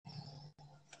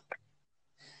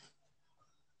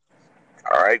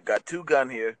All right, got two gun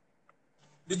here.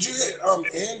 Did you hit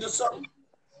end or something?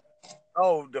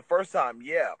 Oh, the first time,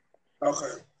 yeah.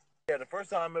 Okay. Yeah, the first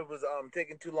time it was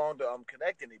taking too long to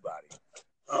connect anybody.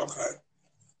 Okay.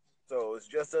 So it's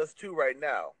just us two right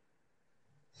now.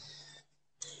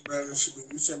 Brandon,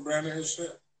 you sent Brandon his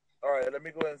shit? All right, let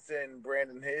me go ahead and send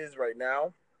Brandon his right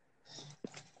now.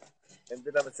 And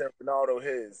then I'm going to send Ronaldo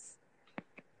his.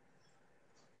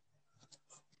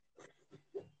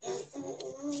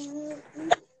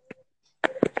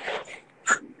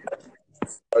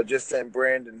 I just sent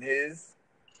Brandon his.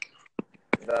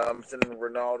 Now I'm sending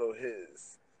Ronaldo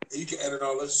his. You can edit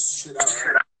all this shit out,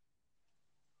 right?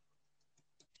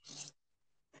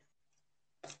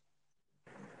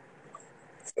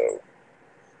 So,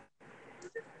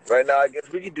 right now, I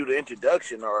guess we can do the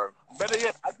introduction, or better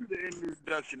yet, I do the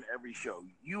introduction every show.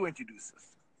 You introduce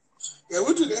us. Yeah,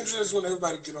 we'll do the introduction when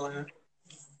everybody get on here.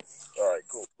 All right,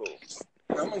 cool.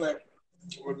 I'm going to let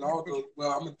Ronaldo,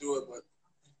 well, I'm going to do it, but.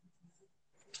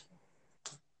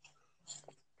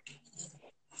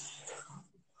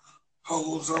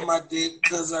 Holes on my dick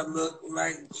because I look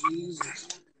like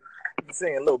Jesus. You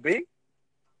singing Lil B?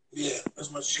 Yeah,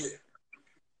 that's my shit.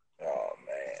 Oh,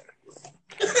 man.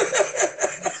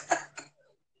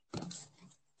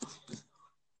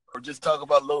 Or just talk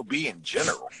about Lil B in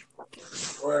general.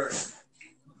 Word.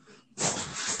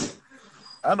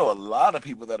 I know a lot of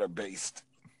people that are based.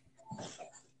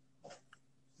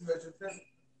 I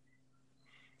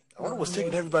wonder what's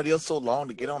taking everybody else so long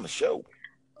to get on the show.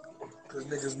 Because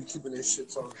niggas be keeping their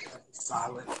shit so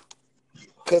silent.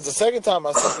 Because the second time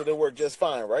I sent it worked just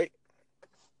fine, right?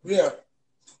 Yeah.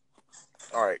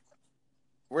 All right.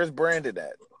 Where's Brandon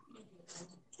at?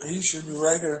 He should be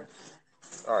right here.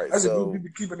 All right, That's so if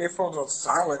people keeping their phones on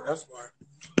silent. That's why.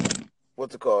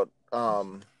 what's it called? I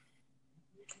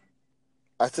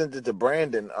sent it to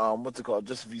Brandon. What's it called?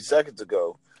 Just a few seconds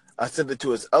ago. I sent it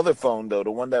to his other phone though, the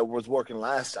one that was working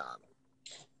last time.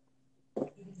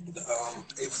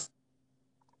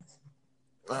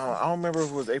 I don't remember if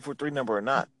it was 843 number or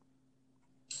not.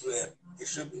 Yeah, it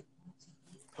should be.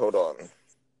 Hold on.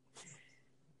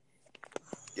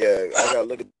 Yeah, I gotta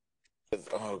look at.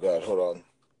 Oh God, hold on.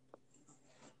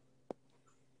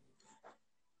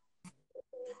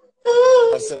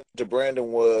 I sent to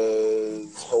Brandon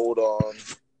was hold on.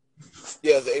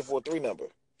 Yeah, it's the 843 number.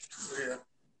 Yeah,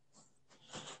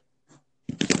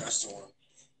 that's the one.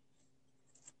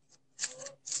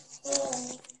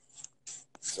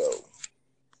 So,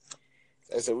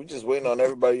 I said we're just waiting on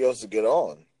everybody else to get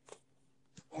on.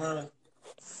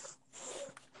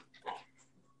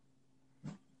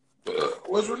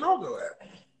 Where's Ronaldo at?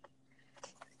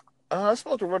 I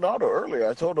spoke to Ronaldo earlier.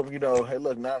 I told him, hey,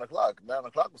 look, 9 o'clock. 9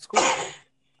 o'clock was cool.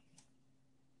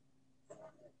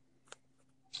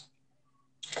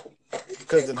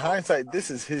 Because in hindsight,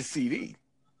 this is his CD.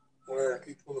 Where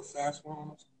he pulled a fast one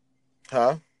on us?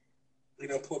 Huh? He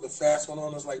done pulled the fast one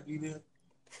on us like B did?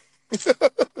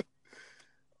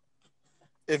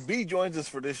 If B joins us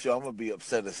for this show, I'm going to be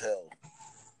upset as hell.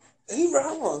 He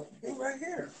right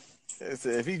here.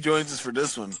 If he joins us for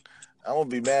this one, I'm going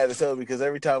to be mad as hell because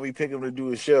every time we pick him to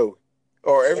do a show,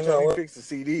 or every time he picks a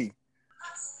CD,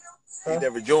 he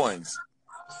never joins.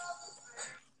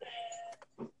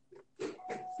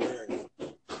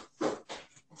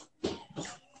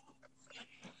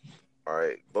 All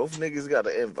right, both niggas got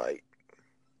an invite.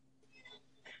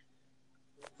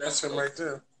 That's him right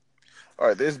there. All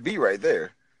right, there's B right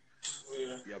there.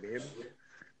 Yeah. Y'all can hear me?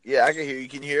 Yeah, I can hear you.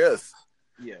 Can you hear us?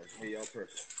 Yeah, hey, y'all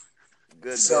perfect.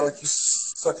 Good. Sound like you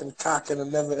sucking cock in a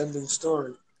never-ending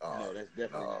story. Oh, no, that's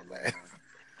definitely not man.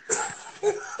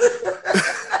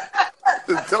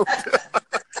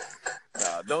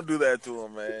 Don't do that to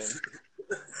him, man.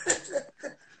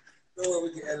 No way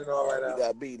we can edit all right out. We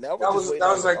got beat. Now that was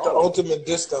like the ultimate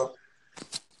diss, though.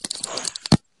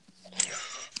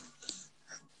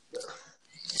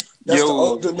 That's the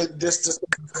ultimate diss to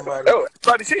somebody. Oh,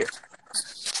 everybody's here.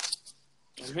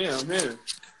 I'm here.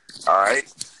 All right.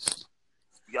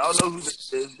 Y'all know who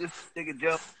this is. This nigga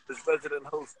Jeff, this resident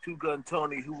host, Two Gun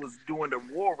Tony, who was doing the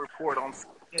war report on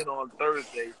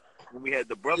Thursday when we had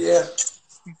the brother. Yeah.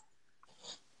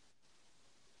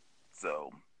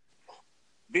 So,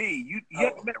 B, you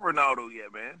haven't met Ronaldo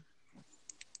yet, man.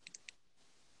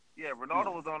 Yeah,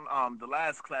 Ronaldo was on the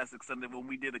last Classic Sunday when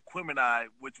we did Equimini,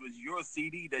 which was your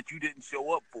CD that you didn't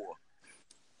show up for.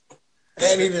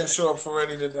 And he didn't show up for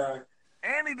Ready to Die.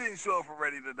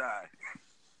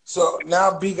 So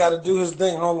now B got to do his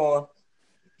thing. Hold on.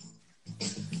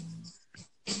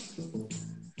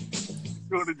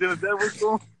 You want to do that with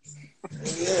him?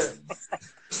 Yeah.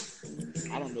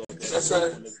 I don't know if That's that's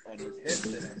right. on this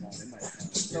headset I'm on. It might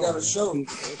sound You got a show.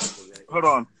 correct. Hold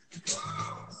on.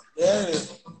 Yeah.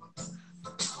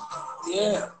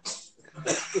 Yeah.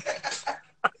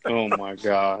 Oh my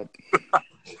God.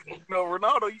 No,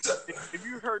 Ronaldo. If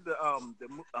you heard the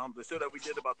show that we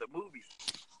did about the movies,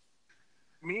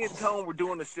 me and Tone were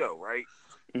doing the show, right?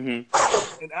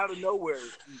 Mm-hmm. And out of nowhere,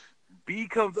 B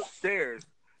comes upstairs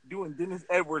doing Dennis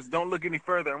Edwards' "Don't Look Any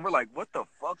Further," and we're like, "What the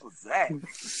fuck was that?"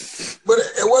 But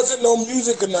it wasn't no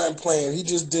music or nothing playing. He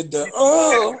just did the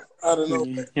I don't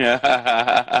know.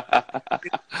 Yeah.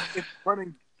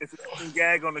 It's a running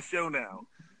gag on the show now,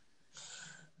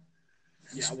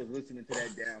 Yeah, I was listening to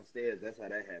that downstairs. That's how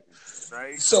that happened.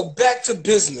 right? So back to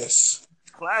business.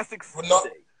 Classic We're not-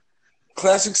 Sunday,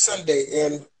 Classic Sunday,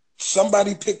 and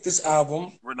somebody picked this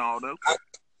album. Ronaldo.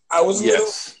 I was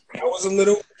Yes. a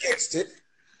little against it.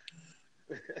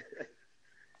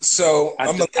 So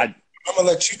I'm gonna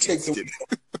let you take the.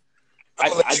 I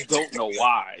don't know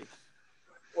why.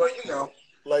 Well, you know,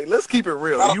 Like, let's keep it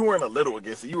real. You weren't a little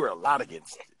against it. You were a lot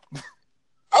against it.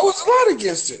 I was a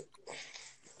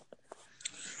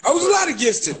lot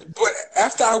against it. But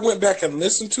after I went back and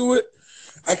listened to it,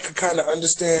 I could kind of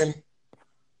understand.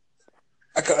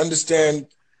 I could understand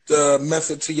the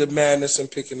method to your madness in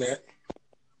picking that.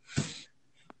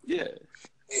 Yeah.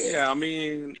 Yeah, I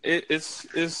mean,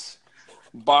 it's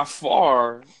by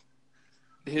far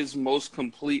his most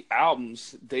complete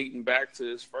albums dating back to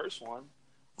his first one.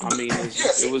 I mean,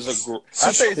 Yes. it was a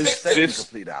I say it's his his second fifth-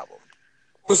 complete album.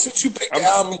 But since you picked the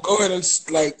album, go ahead and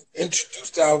introduce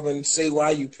the album and say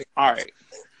why you picked. All right.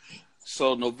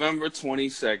 So November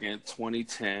 22nd,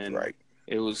 2010. Right.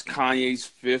 It was Kanye's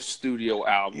fifth studio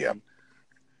album. Yep.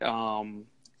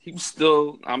 He was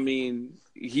still, I mean,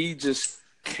 he just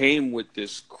came with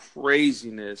this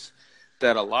craziness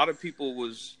that a lot of people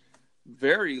was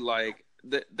very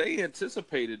they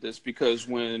anticipated this, because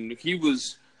when he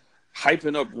was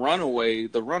hyping up Runaway,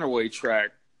 the Runaway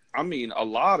track, I mean, a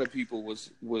lot of people was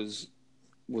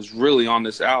really on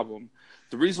this album.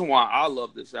 The reason why I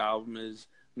love this album is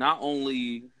not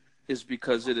only is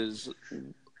because it is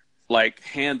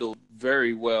handled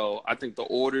very well. I think the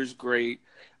order's great.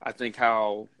 I think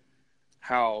how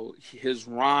his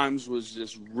rhymes was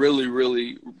just really,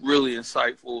 really, really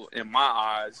insightful in my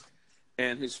eyes,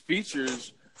 and his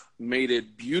features made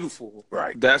it beautiful.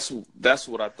 Right. That's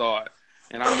what I thought.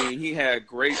 And I mean, he had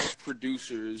great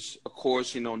producers, of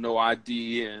course, No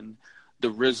ID, and the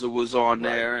RZA was on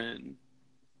there, and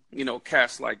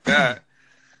cast like that.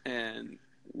 And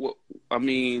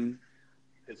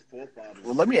His forefathers.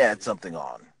 Well, let me add something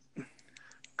on.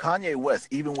 Kanye West,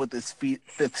 even with his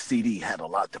fifth CD, had a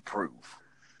lot to prove.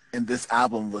 And this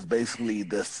album was basically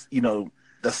this,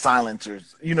 the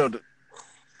silencers,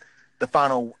 the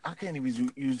final, I can't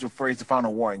even use the phrase, the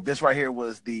final warning. This right here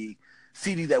was the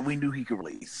CD that we knew he could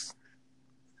release.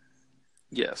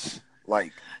 yes.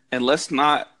 And let's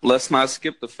not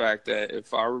skip the fact that,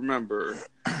 if I remember,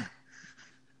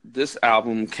 this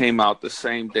album came out the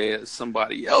same day as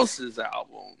somebody else's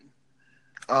album.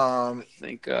 I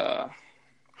think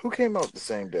who came out the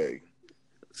same day?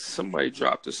 somebody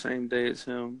dropped the same day as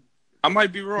him. I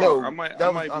might be wrong. No, I might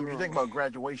you're be wrong. thinking about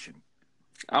Graduation.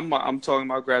 I'm talking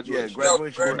about Graduation. Yeah,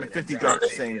 Graduation 50 dropped the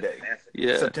same day.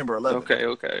 Yeah. September 11th.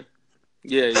 Okay.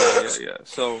 Yeah.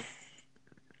 So,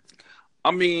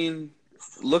 I mean,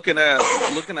 looking at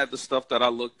the stuff that I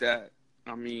looked at,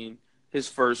 I mean, his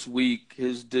first week,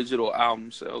 his digital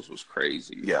album sales was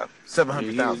crazy. Yeah,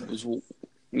 700,000.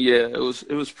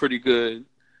 It was pretty good.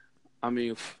 I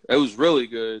mean, it was really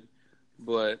good.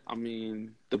 But I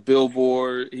mean, the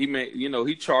Billboard, he made,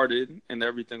 he charted and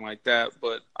everything like that.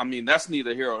 But I mean, that's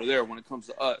neither here or there when it comes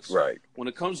to us. Right. When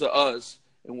it comes to us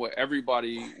and what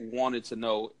everybody wanted to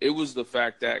know, it was the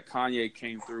fact that Kanye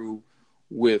came through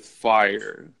with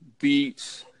fire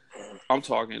beats. I'm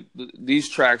talking, these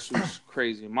tracks was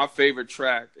crazy. My favorite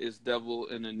track is "Devil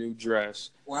in a New Dress."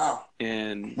 Wow.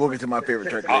 And We'll get to my favorite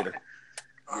track later.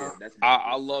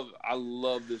 I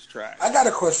love this track. I got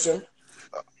a question.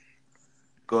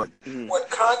 Go ahead. When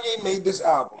Kanye made this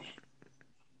album,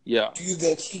 Yeah. do you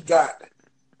think he got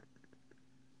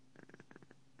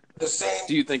the same?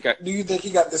 Do you think he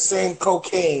got the same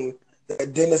cocaine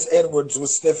that Dennis Edwards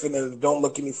was sniffing in the "Don't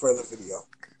Look Any Further" video?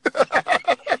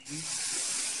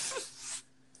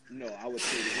 No, I would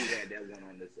say that he had that one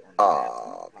on this.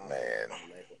 Oh, man.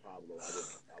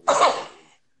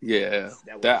 Yeah.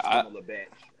 That was a similar batch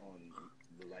on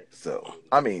the Life of So, Pablo.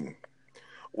 I mean,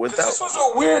 This was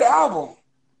a weird album.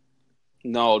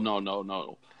 No.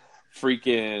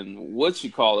 freaking what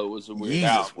you call it was a weird Yeezus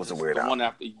album. was a weird The one album.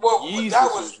 after Well, Yeezus that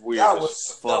was weird that as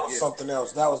was fuck. something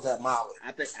else. That was that Molly.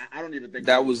 I don't even think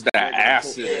That was that President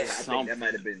acid Coke. or I think something. that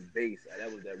might have been bass.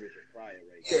 That was that Richard Pryor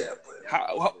right Yeah, there. but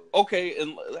How, okay,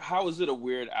 and how is it a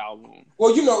weird album?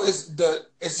 well,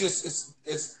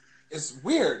 it's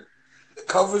weird. The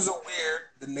covers are weird.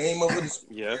 The name of it is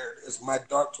Yeah. weird. It's My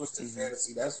Dark Twisted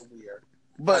Fantasy. That's weird.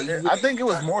 But Like, you I think it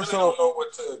was more really so. don't know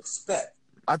what to expect.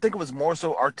 I think it was more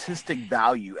so artistic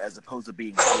value as opposed to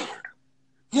being weird.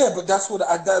 Yeah, but that's what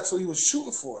he was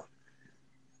shooting for.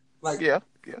 Like, Yeah.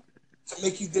 to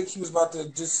make you think he was about to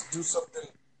just do something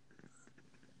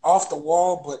off the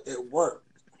wall, but it worked.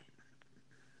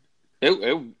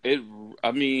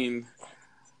 I mean,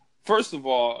 first of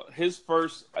all, his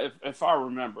first, if I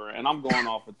remember, and I'm going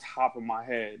off the top of my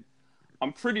head,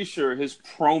 I'm pretty sure his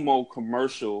promo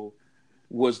commercial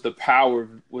was the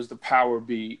power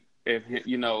beat, and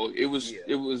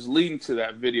it was leading to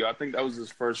that video. I think that was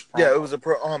his first promo. Yeah, it was a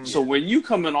pro. So when you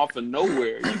coming off of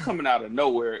nowhere, you coming out of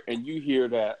nowhere, and you hear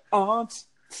that,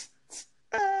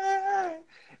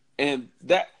 and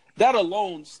that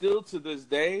alone, still to this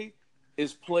day,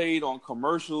 is played on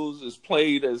commercials, is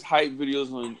played as hype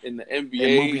videos in the NBA And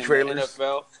movie and trailers. the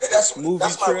NFL. And that's Movie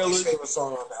my trailers. least favorite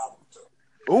song on the album,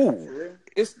 too. Ooh,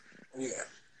 It's Yeah.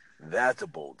 that's a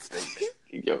bold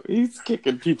statement. he's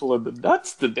kicking people in the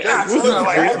nuts today. Yeah, What is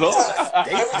like, going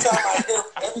on?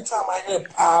 every time I hear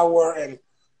Power and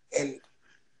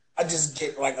I just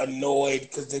get like annoyed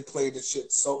because they play the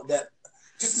shit so that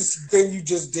just this thing you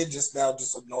just did just now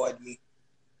just annoyed me.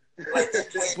 Like they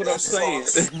played What that I'm saying.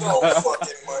 song so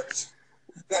fucking much.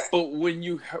 But when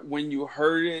you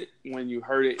heard it,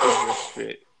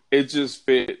 it just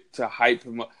fit to hype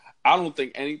him up. I don't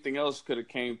think anything else could have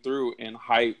came through and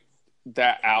hyped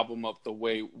that album up the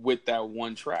way with that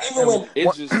one track. Even when-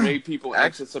 It just made people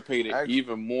anticipate it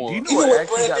even more. Do you know Even what when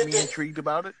actually got Brandon me did- intrigued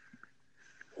about it?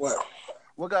 Well,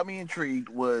 What got me intrigued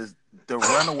was the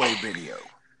Runaway video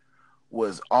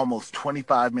was almost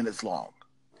 25 minutes long.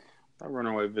 That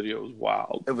Runaway video was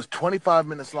wild. It was 25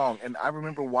 minutes long, and I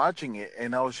remember watching it,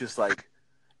 and I was just like,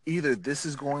 either this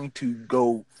is going to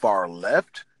go far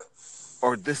left,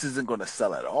 or this isn't going to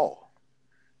sell at all.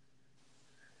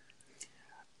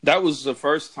 That was the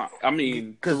first time. I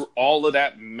mean, 'Cause- through all of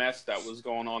that mess that was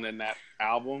going on in that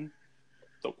album,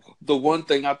 the one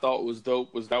thing I thought was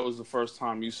dope was that was the first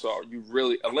time you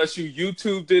really, unless you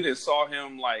YouTubed it and saw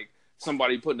him like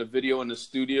somebody putting a video in the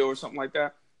studio or something like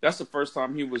that. That's the first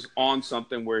time he was on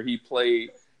something where he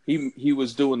played. He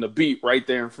was doing the beat right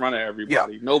there in front of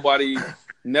everybody. Nobody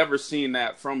never seen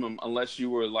that from him unless you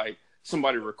were like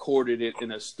somebody recorded it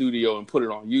in a studio and put it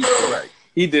on YouTube. Right.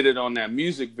 He did it on that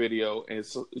music video and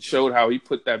it showed how he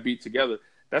put that beat together.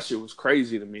 That shit was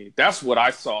crazy to me. That's what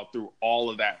I saw through all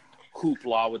of that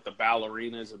hoopla with the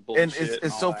ballerinas and bullshit. And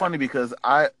it's so funny because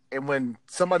when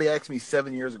somebody asked me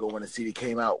 7 years ago when the CD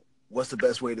came out, what's the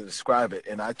best way to describe it?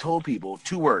 And I told people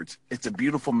 2 words: it's a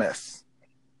beautiful mess.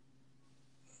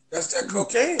 that's that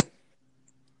cocaine.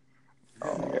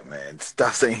 Oh man,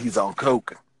 stop saying he's on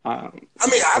coke. I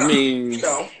mean, you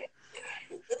know,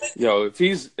 yo, if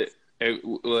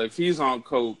he's on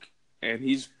coke and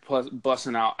he's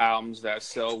busting out albums that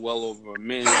sell well over 1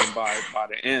 million by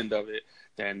the end of it,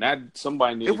 then that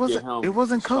somebody needs to get him. It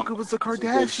wasn't coke. It was the some good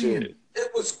Kardashian. shit.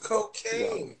 it was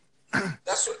cocaine.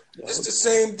 That's what. It's the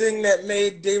same thing that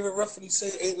made David Ruffin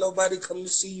say, "Ain't nobody come to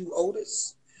see you,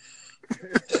 Otis."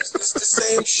 It's the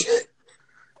same shit.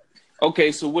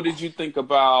 Okay, so what did you think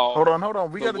about? Hold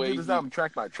on. We the got to way do this he- album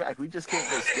track by track. We just can't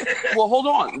go skip. Well, hold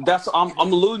on. That's I'm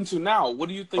alluding to now. What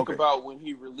do you think Okay. about when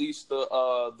he released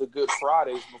the Good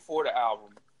Fridays before the album?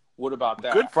 What about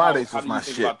that? Good Fridays how was do you my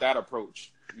think shit. about that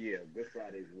approach? Yeah, Good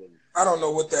Fridays was. I don't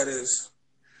know what that is.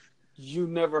 You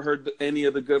never heard any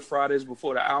of the Good Fridays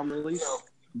before the album release? No.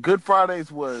 Good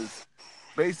Fridays was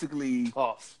basically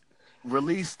Tough.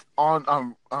 released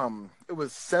on it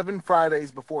was 7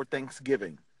 Fridays before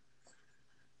Thanksgiving.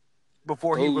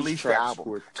 Before he Those released the tracks album,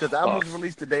 were because the album was tough.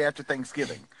 released the day after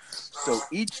Thanksgiving. So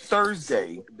each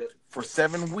Thursday for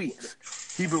 7 weeks,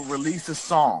 he would release a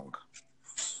song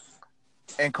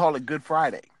and call it Good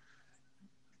Friday.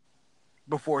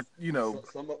 Before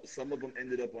Some of them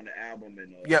ended up on the album,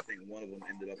 and Yep. I think one of them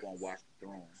ended up on Watch the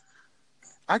Throne.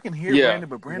 I can hear Yeah, Brandon,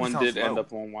 but Brandon one sounds did slow. end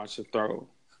up on Watch the Throne.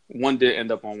 One did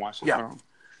end up on Watch the Yeah. Throne.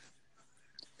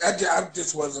 I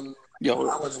just wasn't. Yo.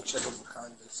 I wasn't checking for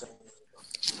Kanye. So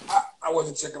I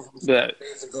wasn't checking from That-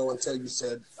 days ago until you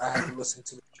said I had to listen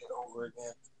to the shit over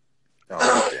again.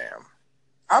 Oh damn!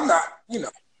 I'm not. You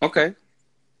know. Okay.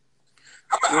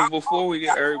 Well, before we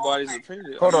get everybody's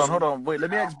opinion, Hold on. Wait, let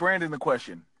me ask Brandon a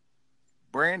question.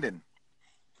 Brandon,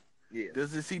 Yeah.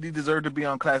 Does this CD deserve to be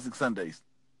on Classic Sundays?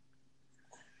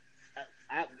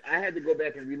 I had to go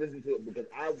back and re-listen to it because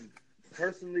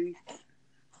personally,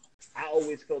 I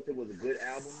always felt it was a good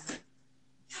album,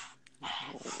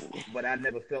 but I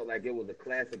never felt like it was a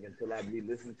classic until I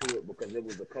re-listened to it because there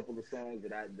was a couple of songs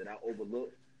that I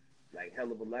overlooked, like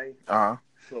 "Hell of a Life."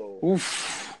 So,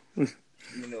 Oof.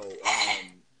 you know,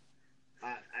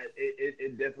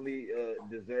 it definitely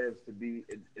deserves to be.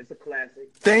 It's a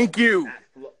classic. Thank you.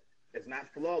 It's not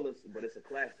flawless, but it's a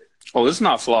classic. Oh, it's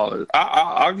not flawless.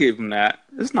 I'll give him that.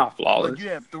 It's not flawless. But you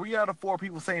have 3 out of 4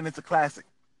 people saying it's a classic.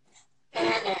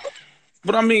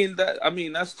 But I mean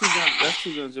that's Two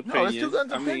Guns' opinion. No, it's Two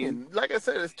Guns' opinion. Like I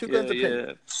said, it's Two Guns' opinion.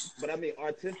 Yeah. But I mean,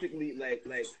 artistically, like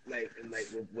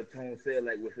what Tone said,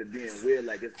 like with it being weird,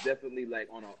 like it's definitely like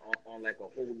on like a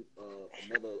whole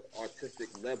another artistic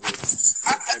level.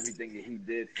 Everything that he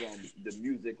did from the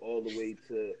music all the way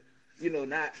to,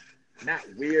 not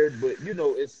weird, but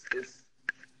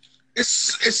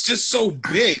it's just so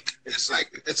big. It's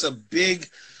like it's a big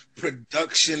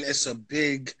production. It's a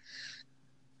big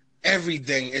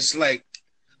everything. It's like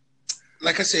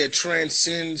I said, it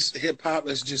transcends hip hop.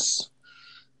 It's just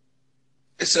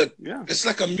it's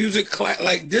like a music class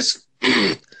like this.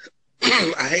 I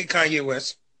hate Kanye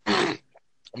West. I'm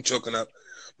choking up,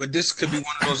 but this could be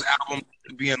one of those albums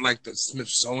being like the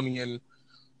Smithsonian.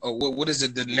 Or what is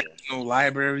it? The National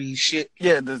Library shit.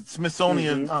 Yeah, the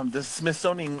Smithsonian,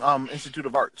 Institute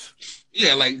of Arts.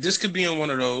 Yeah, like this could be in one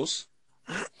of those.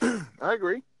 I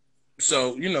agree.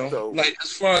 So like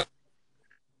as far as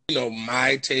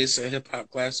my taste in hip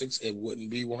hop classics, it wouldn't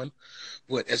be one.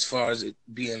 But as far as it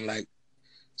being like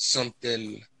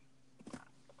something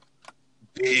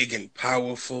big and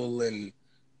powerful and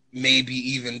maybe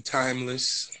even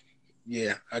timeless,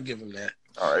 yeah, I'll give him that.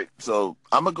 All right, so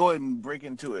I'm gonna go ahead and break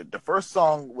into it. The first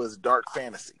song was "Dark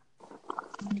Fantasy,"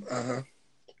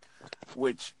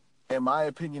 which, in my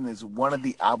opinion, is one of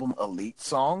the album elite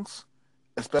songs.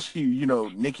 Especially,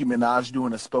 Nicki Minaj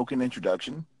doing a spoken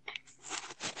introduction.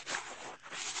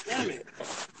 Damn it!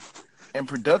 And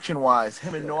production-wise,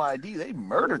 him and No ID, they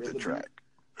murdered the track.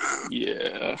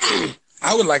 Yeah.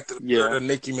 I would like to murder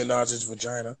Nicki Minaj's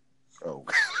vagina. Oh.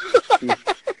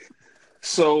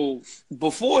 So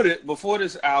before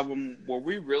this album, were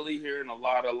we really hearing a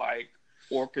lot of like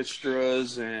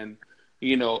orchestras and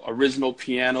original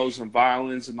pianos and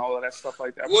violins and all of that stuff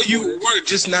like that? Well, you were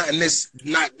just not in this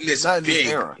big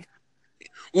era.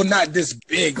 Well, not this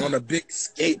big on a big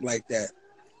skate like that.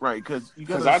 Right, because you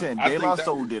got to understand, De La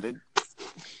Soul did it.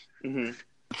 Mm-hmm.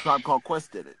 Tribe Called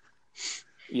Quest did it.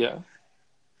 Yeah.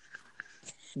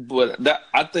 But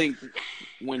I think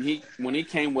when he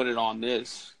came with it on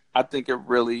this, I think it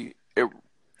really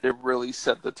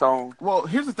set the tone. Well,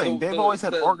 here's the thing: they've always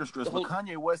had orchestras, but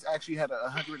Kanye West actually had a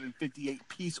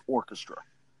 158-piece orchestra.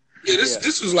 Yeah,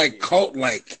 this was like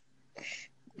cult-like.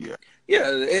 Yeah,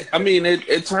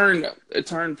 it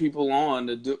turned people on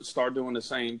to start doing the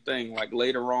same thing. Like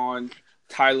later on,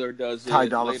 Tyler does it. Ty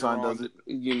Dolla $ign does it.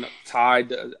 Ty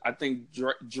does. I think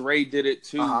Dre did it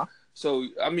too. Uh-huh. So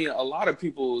a lot of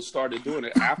people started doing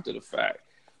it after the fact.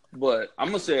 But I'm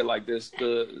gonna say it like this: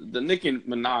 the Nicki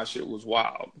Minaj shit was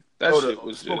wild. That shit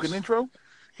was spoken just, intro.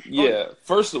 Yeah.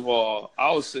 First of all,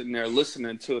 I was sitting there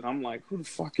listening to it. I'm like, who the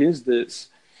fuck is this?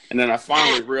 And then I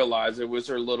finally realized it was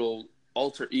her little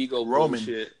alter ego Roman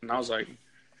bullshit. And I was like,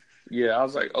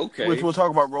 okay. Which we'll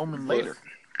talk about Roman later.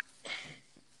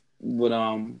 But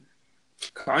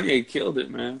Kanye killed it,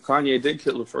 man. Kanye did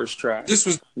kill the first track. This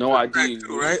was No ID,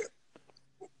 too, right?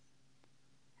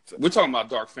 We're talking about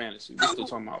Dark Fantasy. We're still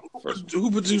talking about first. Who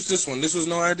produced this one? This was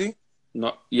No ID?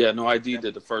 No ID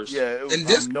did the first. Yeah, it was, and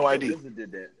this No ID.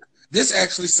 Did that. This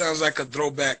actually sounds like a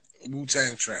throwback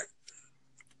Wu-Tang track.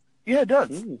 Yeah, it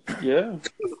does. Yeah. Yeah,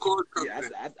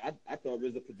 I thought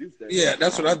RZA produced that. Yeah,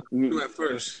 that's what I knew at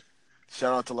first.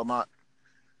 Shout out to Lamont.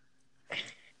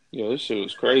 Yeah, this shit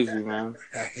was crazy, man.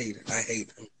 I hate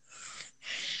him.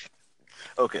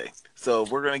 Okay, so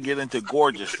we're gonna get into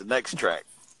Gorgeous, the next track.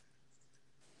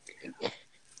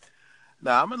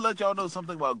 Now, I'm going to let y'all know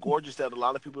something about Gorgeous that a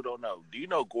lot of people don't know. Do you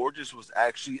know Gorgeous was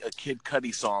actually a Kid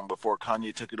Cudi song before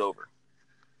Kanye took it over?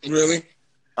 Really?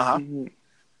 Uh-huh.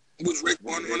 Was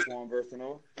Raekwon on it? Verse and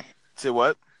all? Say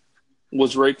what?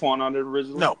 Was Raekwon on it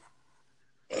originally? No.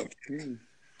 Okay.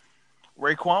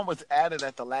 Raekwon was added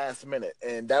at the last minute,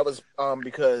 and that was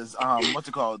because,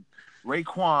 Raekwon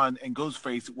and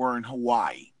Ghostface were in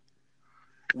Hawaii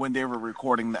when they were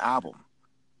recording the album.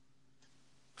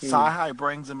 Sci-Hi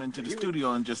brings him into the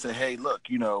studio and just say, hey, look,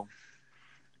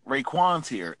 Raekwon's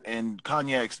here. And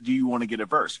Kanye asks, do you want to get a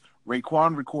verse?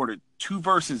 Raekwon recorded 2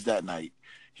 verses that night.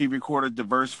 He recorded the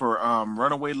verse for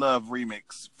 "Runaway Love"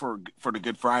 remix for the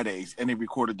Good Fridays, and he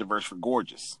recorded the verse for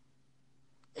 "Gorgeous."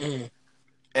 Mm.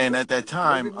 And at that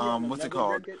time, Wasn't he on what's it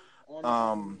another called? record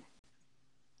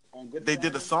on Good They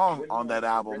did a Friday? song Wasn't he on that a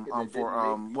album record that for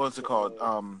didn't make what's it called?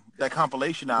 the That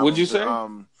compilation What'd album, you say?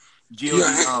 the Yeah,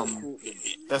 God,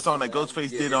 that song that Ghostface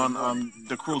did In the on Morning.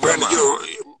 the Cruel Brandon,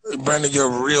 Summer. Brandon, you're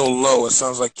real low. It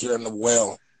sounds like you're in the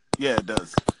well. Yeah, it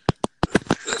does.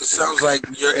 It sounds like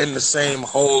you're in the same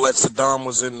hole that Saddam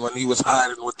was in when he was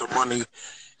hiding with the money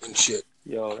and shit.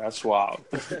 Yo, that's wild.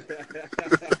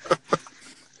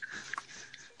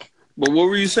 But what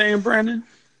were you saying, Brandon?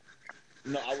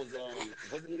 No, I was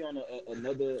wasn't he on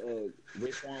another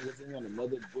Raekwon, wasn't he on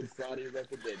another Good Friday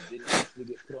record that didn't actually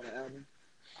get put on the album?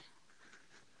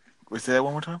 Wait, say that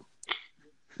one more time.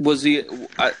 Was he?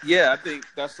 Yeah, I think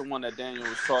that's the one that Daniel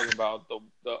was talking about. The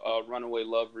Runaway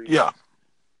Love remix. Yeah.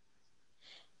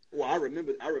 Well, I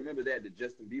remember that, the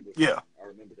Justin Bieber song. Yeah. I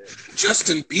remember that.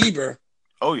 Justin Bieber.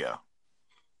 Oh yeah.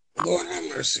 Lord have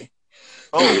mercy.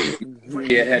 Oh,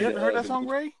 Yeah, you haven't heard that song,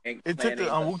 Ray? It took the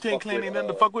Wu-Tang Clan ain't nothing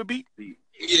to fuck with beat.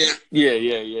 Yeah.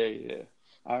 Yeah.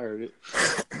 I heard it.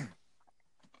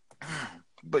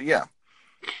 But yeah,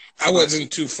 I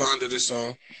wasn't too fond of this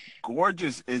song.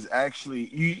 Gorgeous is actually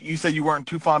you said you weren't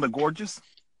too fond of Gorgeous?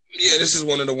 Yeah, this is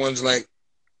one of the ones like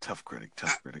Tough critic.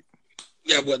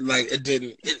 yeah, but like it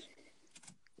didn't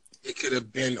it could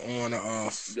have been on or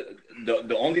off.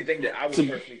 The only thing that I would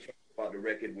personally talk about the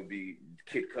record would be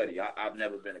Kid Cudi. I've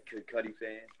never been a Kid Cudi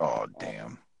fan. Oh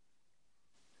damn.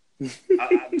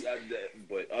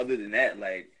 But other than that,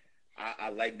 like I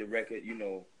like the record. You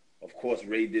know, of course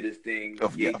Ray did his thing.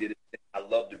 Ye did his thing. I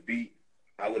love the beat.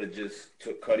 I would have just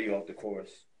took Cudi off the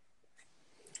chorus.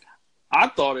 I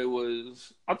thought it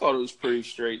was pretty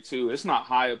straight too. It's not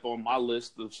high up on my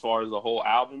list as far as the whole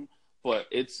album, but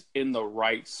it's in the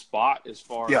right spot as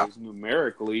far as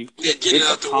numerically. Yeah, get it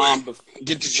out the way.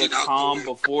 Get the shit out calm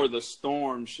the way. before the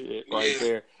storm shit right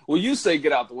there. Well, you say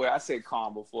get out the way. I say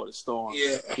calm before the storm.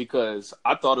 Yeah. Because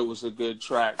I thought it was a good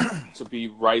track to be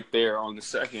right there on the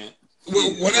second.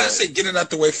 Well, when I say get it out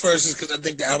the way first is because I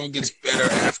think the album gets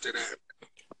better after that.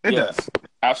 It does.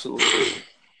 Absolutely.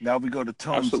 Now we go to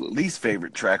Tone's least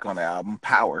favorite track on the album,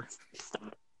 Power.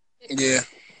 Yeah.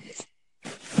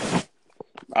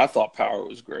 I thought Power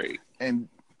was great. And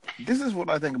this is what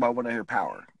I think about when I hear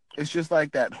Power. It's just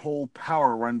like that whole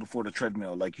Power run before the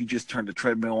treadmill. Like you just turn the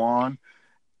treadmill on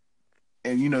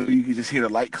and you can just hear the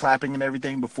light clapping and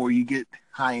everything before you get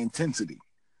high intensity.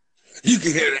 You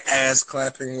can hear the ass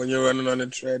clapping when you're running on the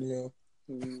treadmill.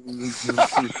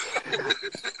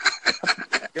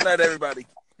 Good night, everybody.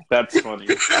 That's funny.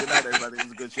 Good night, everybody. It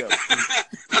was a good show.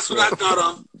 That's what I thought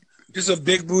of. Just a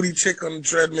big booty chick on the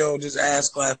treadmill, just ass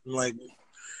clapping. Like,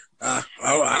 I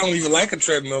don't even like a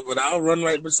treadmill, but I'll run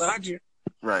right beside you.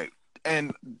 Right.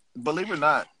 And believe it or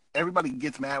not, everybody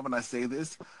gets mad when I say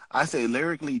this. I say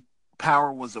lyrically,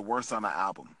 Power was the worst on the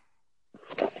album.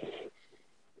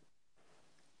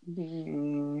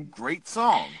 Great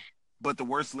song, but the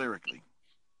worst lyrically.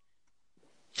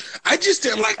 I just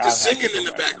didn't like the singing in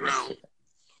the background.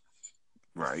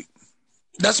 Right.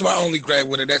 That's my only gripe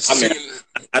with it. That's singing.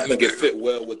 I think it fit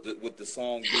well with the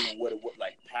song being what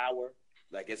like Power.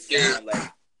 Like it sounded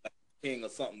like King or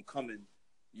something coming.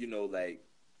 Like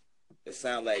it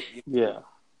sounded like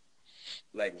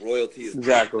like royalty is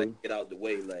exactly. Like, get out the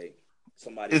way, like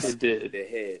somebody hit their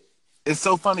head. It's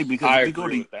so funny because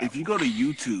if you go to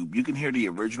YouTube, you can hear the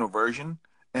original version,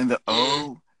 and the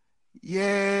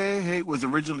yay was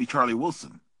originally Charlie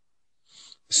Wilson.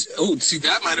 Oh, see,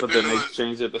 that might have been. But then they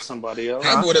changed it to somebody else.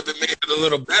 That would have made it a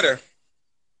little better.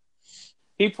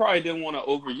 He probably didn't want to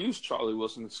overuse Charlie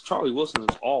Wilson. Charlie Wilson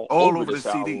is all over this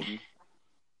the CD. album.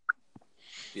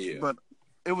 Yeah, but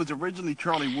it was originally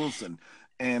Charlie Wilson,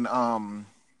 and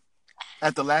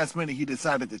at the last minute he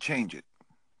decided to change it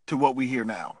to what we hear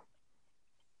now.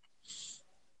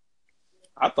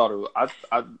 I thought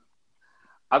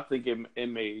I think it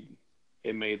made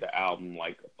the album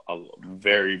like a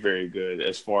very, very good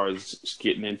as far as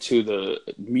getting into the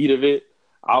meat of it.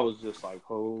 I was just like,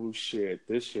 oh shit,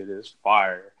 this shit is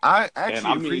fire. I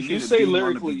actually you say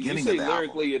lyrically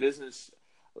it isn't.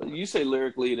 You say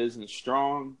lyrically it isn't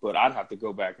strong, but I'd have to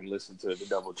go back and listen to it to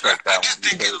double check that. I just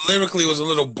think it lyrically was a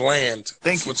little bland.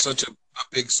 Thank you. With such a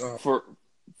big song.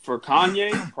 For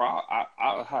Kanye,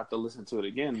 I'll have to listen to it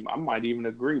again. I might even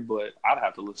agree, but I'd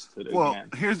have to listen to it again. Well,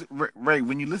 here's Ray.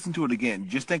 When you listen to it again,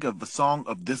 just think of a song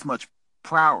of this much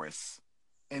prowess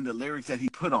and the lyrics that he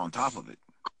put on top of it.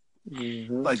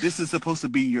 Mm-hmm. Like this is supposed to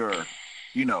be your,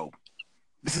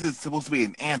 this is supposed to be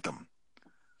an anthem.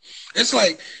 It's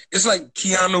like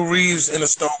Keanu Reeves in a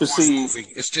Star Wars see- movie.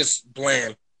 It's just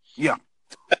bland. Yeah.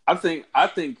 I think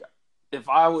if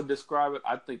I would describe it,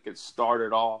 I think he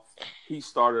started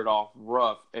off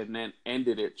rough and then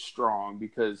ended it strong,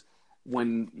 because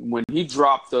when he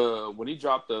dropped the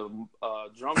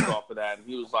drums off of that, and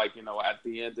he was like, at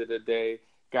the end of the day,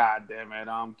 God damn it,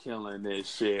 I'm killing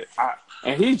this shit.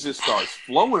 And he just starts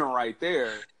flowing right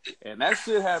there, and that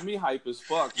shit had me hype as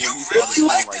fuck. You really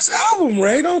like this album,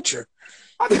 Ray, don't you?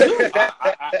 I do.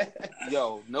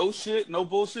 Yo, no shit, no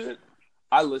bullshit.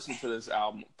 I listen to this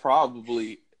album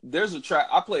probably. There's a track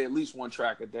I play at least one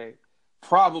track a day.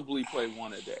 Probably play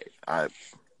one a day.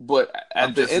 But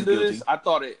at the end of this, I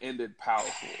thought it ended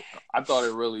powerful. I thought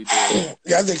it really did.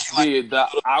 Yeah, I think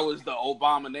I was the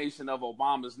Abomination of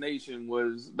Obama's Nation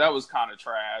was kind of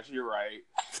trash. You're right.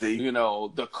 See?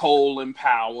 The Colin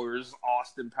Powers,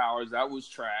 Austin Powers, that was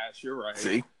trash. You're right.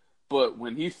 See? But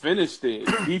when he finished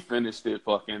it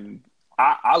fucking.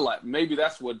 I like, maybe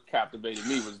that's what captivated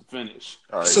me was the finish.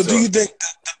 Right, so do you think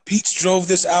the beats drove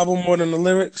this album more than the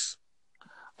lyrics?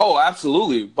 Oh,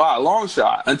 absolutely, by a long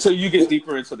shot. Until you get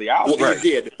deeper into the album, well, right?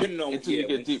 Yeah, depending on until you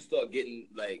get deep, start getting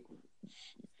like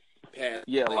past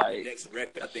the next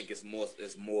record. I think it's a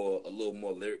little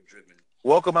more lyric driven.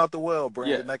 Welcome out the well,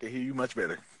 Brandon. Yeah. I can hear you much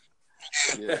better.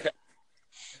 Yeah.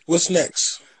 What's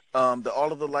next? The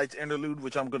All of the Lights interlude,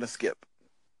 which I'm gonna skip.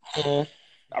 Mm-hmm.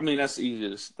 I mean, that's easy.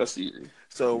 That's easy.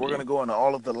 So we're gonna go into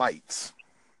All of the Lights.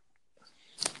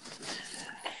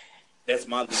 That's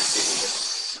my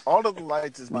least favorite. All of the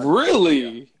Lights is my really.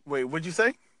 Favorite. Wait, what'd you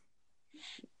say?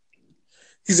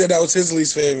 He said that was his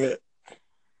least favorite.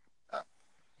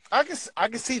 I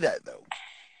can see that though,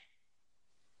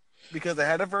 because I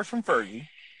had a verse from Fergie.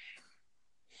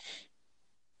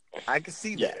 I can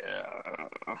see that.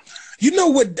 Yeah. You know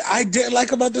what I didn't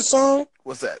like about the song?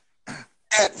 What's that?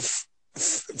 That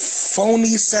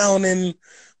phony sounding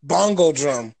bongo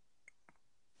drum.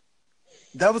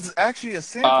 That was actually a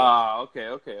sample. Okay.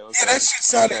 Yeah, that shit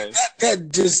sounded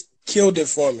that just killed it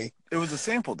for me. It was a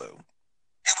sample though.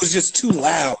 It was just too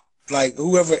loud. Like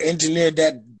whoever engineered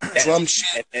that drum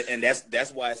shit. And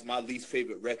that's why it's my least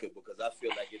favorite record, because I feel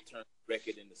like it turned the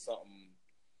record into something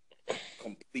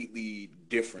completely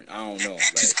different. I don't know.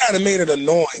 It just kind of made it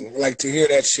annoying, like to hear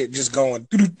that shit just going.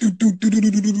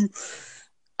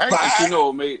 I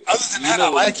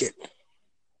like it.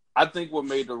 I think what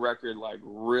made the record like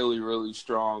really, really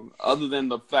strong, other than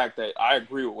the fact that I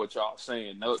agree with what y'all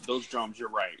saying, those drums, you're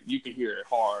right, you can hear it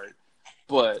hard,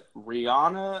 but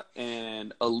Rihanna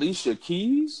and Alicia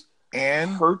Keys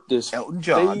and hurt this. Elton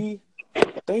John.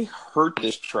 They hurt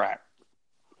this track.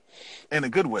 In a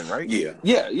good way, right? Yeah.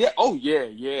 Oh, yeah.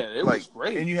 It was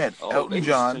great. And you had Elton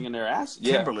John, singing their ass.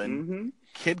 Timberland,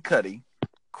 Kid Cudi,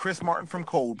 Chris Martin from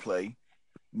Coldplay,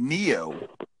 Neo,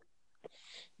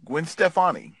 Gwen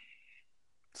Stefani,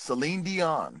 Celine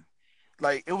Dion.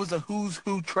 Like, it was a who's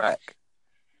who track.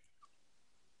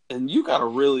 And you got to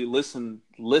really listen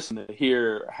to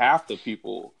hear half the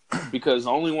people, because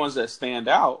the only ones that stand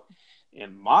out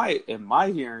in my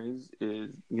hearings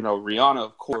is, Rihanna,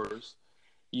 of course.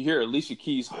 You hear Alicia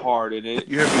Keys hard in it.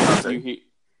 You hear Beyonce.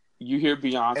 You hear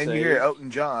Beyonce. And you hear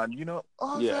Elton John.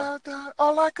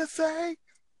 All I could say.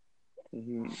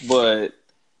 Mm-hmm. But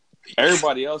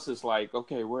everybody else is like,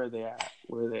 okay, where are they at?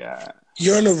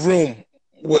 You're in a room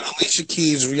with Alicia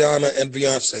Keys, Rihanna, and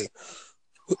Beyonce.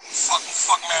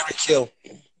 Fuck, marry, kill.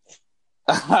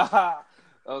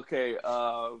 Okay,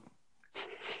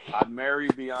 I'd marry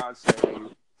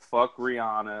Beyonce, fuck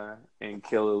Rihanna, and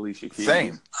kill Alicia Keys.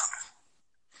 Same.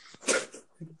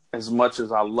 As much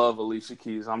as I love Alicia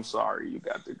Keys, I'm sorry, you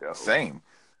got to go. Same.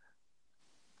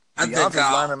 I Beyonce's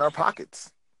think lining our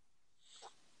pockets.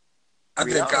 I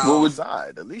think what would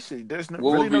side? Alicia, there's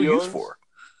really no use for her.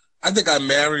 I think I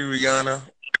marry Rihanna,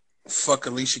 fuck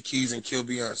Alicia Keys, and kill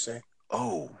Beyonce.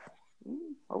 Oh.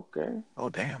 Okay. Oh,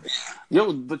 damn.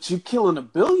 Yo, but you're killing a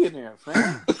billionaire,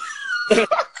 fam.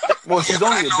 Well, she's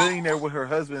only a billionaire with her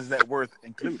husband's net worth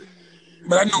included.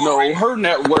 But I know her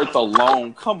net worth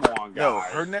alone. Come on, guys. No,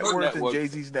 her net worth and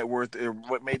Jay-Z's net worth are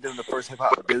what made them the first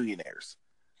hip-hop billionaires.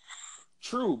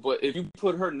 True, but if you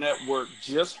put her net worth,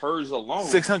 just hers alone,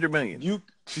 $600 million.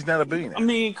 She's not a billionaire. I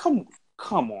mean, come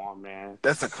on, man.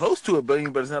 That's close to a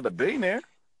billion, but it's not a billionaire.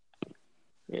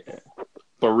 Yeah.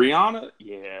 But Rihanna,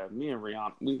 me and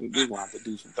Rihanna, we gonna have to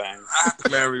do some things. I have to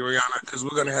marry Rihanna because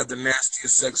we're gonna have the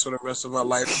nastiest sex for the rest of our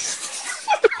life.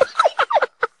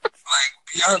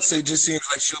 Like Beyonce just seems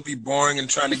like she'll be boring and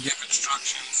trying to give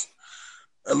instructions.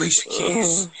 Alicia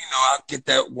Keys, I'll get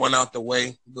that one out the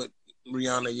way, but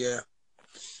Rihanna, yeah,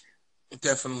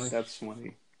 definitely. That's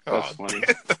funny.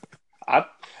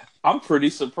 I'm pretty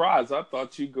surprised. I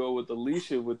thought you'd go with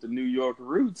Alicia with the New York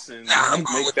roots and Nah, I'm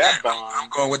going make with that that. I'm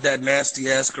bond. going with that nasty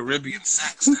ass Caribbean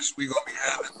sex that we gonna be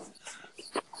having.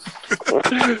 To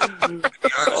be honest with you.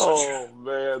 Oh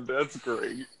man, that's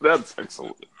great. That's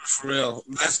excellent. For real.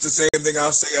 That's the same thing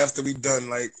I'll say after we done.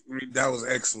 Like, that was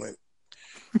excellent.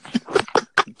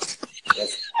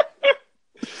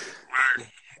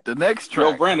 The next Yo,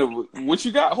 track. Brandon, what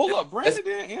you got? Hold up, Brandon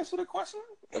didn't answer the question.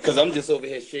 Because I'm just over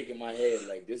here shaking my head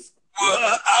like this.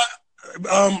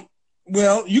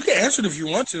 Well, you can answer it if you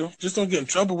want to. Just don't get in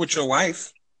trouble with your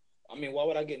wife. I mean, why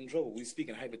would I get in trouble? We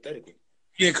speaking hypothetically.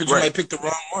 Yeah, because you might pick the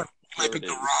wrong one. You might pick the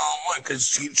wrong one because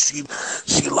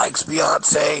she likes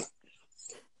Beyonce.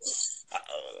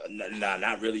 Nah,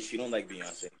 not really. She don't like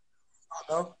Beyonce.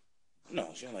 No? No,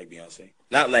 she don't like Beyonce.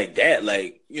 Not like that.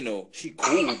 Like, she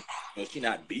cool. She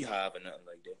not Beehive or nothing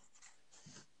like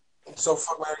that. So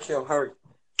fuck Mary Kill. Hurry.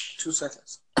 2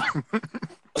 seconds.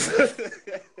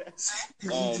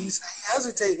 See? He's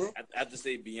hesitating. I have to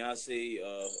say Beyonce,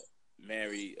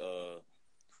 Mary,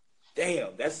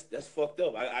 damn, that's fucked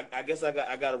up. I guess I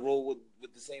got to roll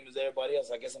with the same as everybody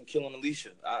else. I guess I'm killing Alicia.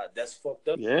 That's fucked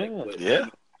up. Yeah.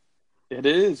 It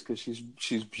is because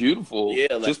she's beautiful.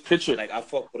 Yeah, like, just picture I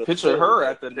fuck with picture her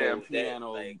at the damn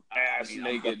piano, ass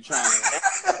naked, trying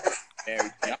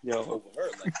to.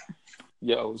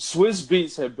 Yo, Swiss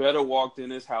Beats had better walked in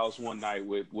his house one night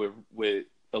with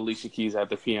Alicia Keys at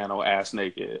the piano, ass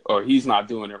naked, or he's not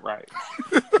doing it right.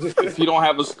 If he don't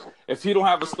have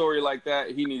a story like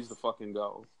that, he needs to fucking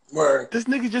go. Word. This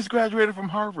nigga just graduated from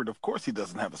Harvard. Of course, he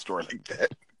doesn't have a story like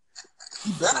that.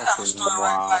 He better have a story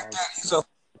like that. He's a.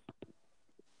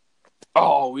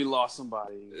 Oh, we lost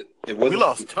somebody. We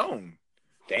lost Tone.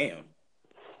 Damn.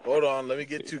 Hold on, let me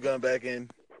get Two Gun back in.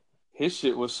 His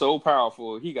shit was so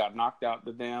powerful, he got knocked out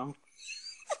the damn.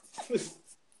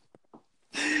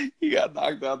 He got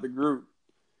knocked out the group.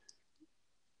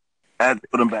 I had to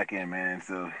put him back in, man.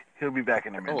 So he'll be back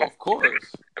in a minute. Oh, of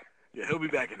course. Yeah, he'll be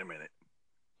back in a minute.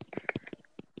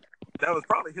 That was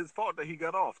probably his fault that he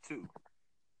got off too.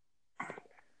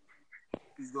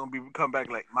 He's gonna come back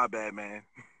like, my bad, man.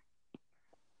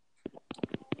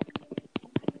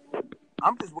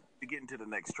 I'm just waiting to get into the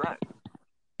next track.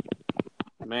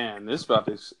 Man, it's about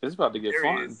to get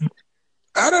fun.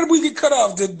 How did we get cut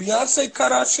off? Did Beyonce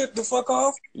cut our shit the fuck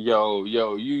off? Yo,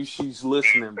 she's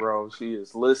listening, bro. She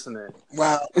is listening.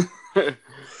 Wow.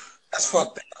 That's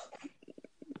fucked up.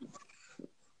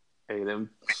 Hey,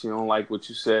 she don't like what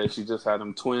you said. She just had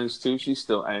them twins too. She's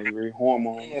still angry.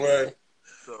 Hormone. Right.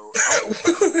 So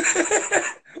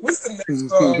what's the next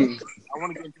song? I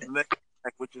want to get into the next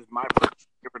track, which is my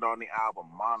favorite on the album,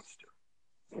 Monster.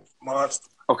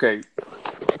 Okay,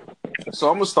 so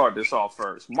I'm gonna start this off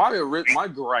first. My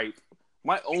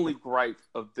only gripe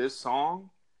of this song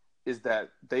is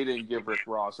that they didn't give Rick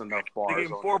Ross enough bars. They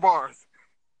gave him 4 bars.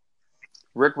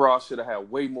 Rick Ross should have had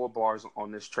way more bars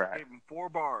on this track. They gave him 4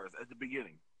 bars at the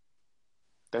beginning.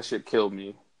 That shit killed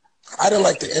me. I didn't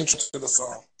like the intro to the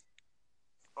song.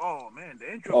 Oh man,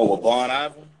 the intro. Oh, with Bon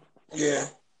Iver? Yeah.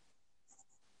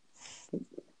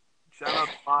 Shout out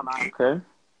to Bon Iver. Okay.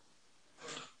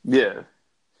 Yeah.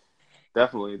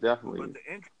 Definitely.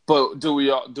 But do we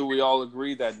all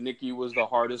agree that Nicki was the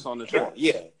hardest on the track?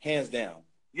 Yeah, hands down.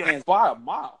 Yeah, by a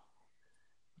mile.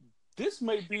 This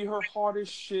may be her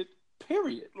hardest shit.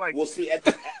 Period. Like, well, see,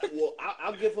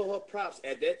 I'll give her props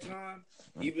at that time.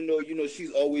 Even though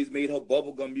she's always made her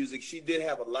bubblegum music, she did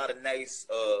have a lot of nice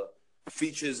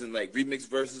features and like remix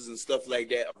verses and stuff like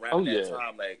that around that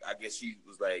time. Like, I guess she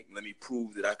was like, let me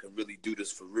prove that I can really do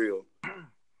this for real.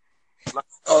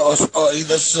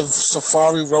 Either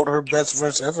Safari wrote her best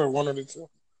verse ever, one of the two.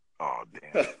 Oh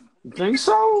damn! You think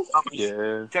so?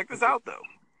 Yeah. Check this out though.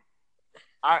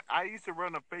 I used to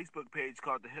run a Facebook page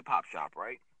called the Hip Hop Shop,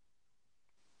 right?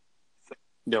 So,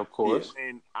 yeah, of course.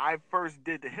 And I first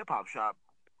did the Hip Hop Shop.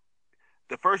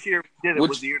 The first year we did it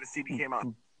was the year the CD came out.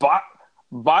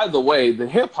 By the way, the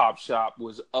Hip Hop Shop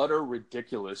was utter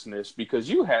ridiculousness because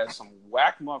you had some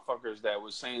whack motherfuckers that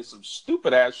was saying some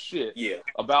stupid ass shit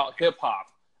about hip hop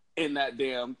in that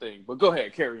damn thing. But go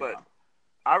ahead, carry on.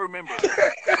 I remember.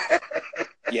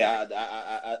 Yeah,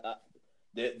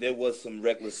 there was some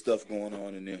reckless stuff going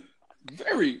on in there.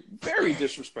 Very, very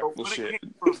disrespectful shit. When it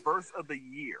came for verse of the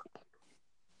year,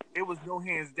 it was no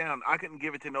hands down. I couldn't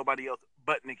give it to nobody else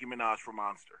but Nicki Minaj for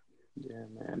Monster. Yeah,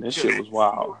 man, this shit was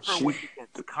wild.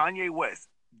 Kanye West,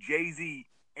 Jay-Z,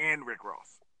 and Rick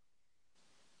Ross.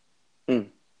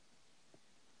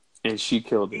 And she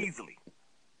killed it. Easily.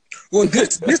 Well,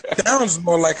 this sounds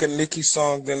more like a Nicki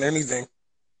song than anything.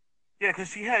 Yeah, because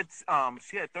she had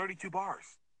 32 bars.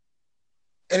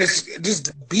 And it's just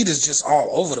the beat is just all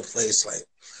over the place. Like,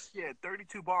 Yeah,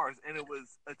 32 bars, and it was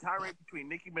a tirade between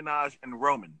Nicki Minaj and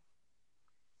Roman.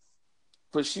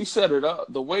 But she set it up.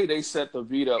 The way they set the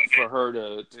beat up for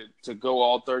her to go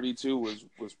all 32 was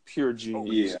pure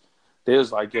genius. Yeah. They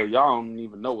was like, yo, y'all don't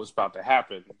even know what's about to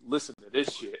happen. Listen to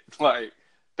this shit. Like,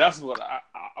 that's what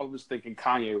I was thinking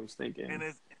Kanye was thinking. And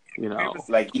it's You know,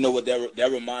 Like, you know what, that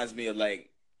reminds me of, like,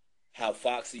 how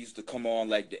Foxy used to come on,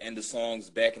 like, the end of songs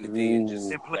back in the day and just,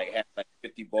 like, have, like,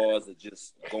 50 bars of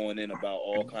just going in about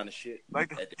all kind of shit.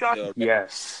 like the At the Josh, end of-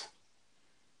 yes.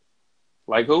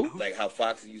 Like who? Like how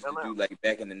Foxy used to do, like,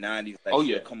 back in the 90s. Like, Oh,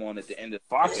 she'll yeah. come on at the end of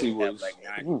Foxy and have, was. like,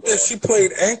 90 ooh, yeah, she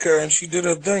played Anchor and she did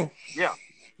her thing. yeah.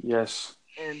 yes.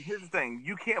 And here's the thing: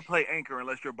 you can't play Anchor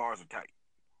unless your bars are tight.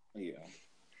 Yeah.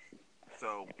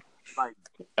 So, like,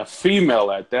 A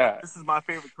female at that. this is my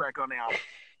favorite track on the album.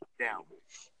 Down.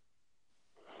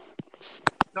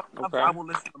 Sometimes Okay. I will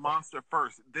listen to Monster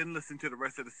first, then listen to the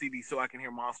rest of the CD so I can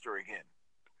hear Monster again.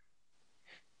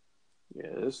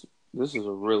 Yeah, this is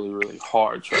a really, really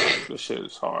hard track. This shit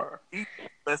is hard.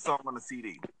 Best song on the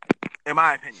CD, in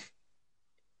my opinion.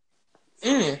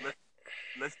 Mm.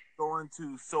 Let's go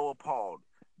into So Appalled.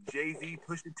 Jay-Z,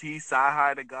 Pusha T,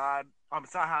 Sci-Hi to God,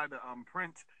 Sci-Hi to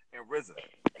Prince, and RZA.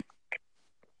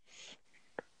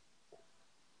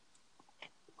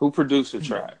 Who produced the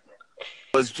track?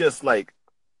 Was just like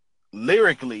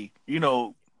lyrically, you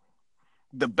know,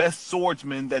 the best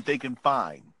swordsman that they can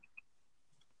find.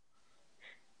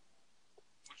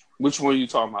 Which one are you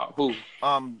talking about? Who?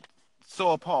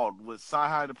 So Appalled with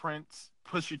Sci-Hi the Prince,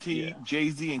 Pusha T, Yeah.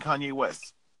 Jay-Z, and Kanye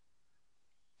West.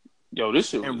 Yo, this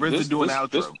shit. And was- RZA this, doing this,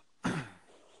 outro. this-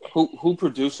 who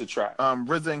produced the track?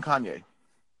 RZA and Kanye.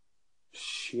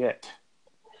 Shit.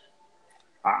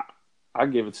 I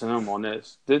give it to them on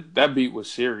this. That beat was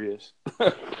serious.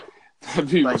 That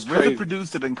beat Like was RZA crazy.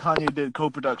 produced it and Kanye did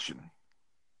co-production.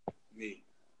 Me.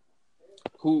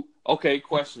 Who? Okay,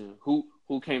 question. Who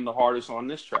came the hardest on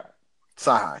this track?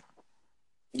 Sci-Hi.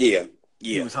 Yeah.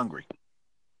 He Yeah. was hungry.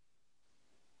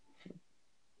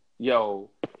 Yo,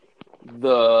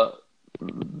 the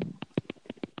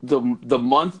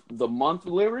month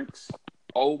lyrics.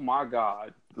 Oh my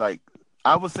god. Like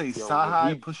I would say, Yo,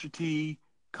 Sci-Hi, he- Pusha T,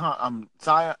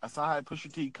 Sci-Hi,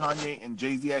 Pusha T, Kanye, and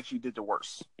Jay-Z actually did the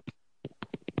worst.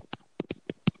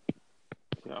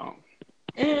 Yo,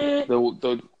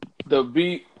 the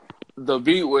beat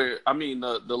where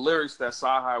the lyrics that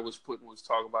Sci-Hi was putting was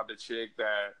talking about the chick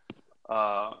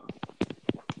that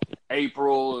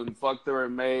April and fucked her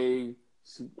in May,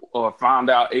 or found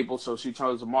out April, so she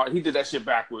chose to March. He did that shit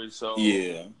backwards, so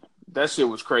Yeah. that shit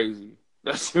was crazy.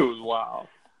 That shit was wild.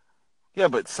 Yeah,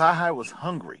 but Sci-Hi was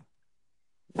hungry.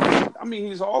 I mean,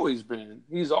 he's always been.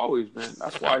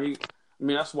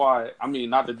 That's why,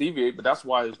 not to deviate, but that's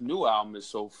why his new album is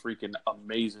so freaking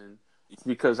amazing. It's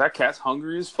because that cat's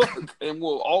hungry as fuck and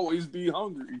will always be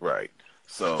hungry. Right.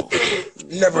 So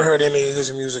Never heard any of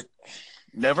his music.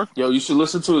 never. Yo, you should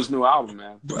listen to his new album,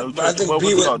 man. No, But I think what was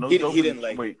B it was, called? No he dope. didn't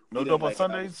like- Wait, no he dope didn't on like it.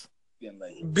 Sundays. Didn't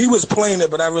like it. B was playing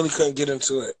it, but I really couldn't get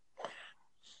into it.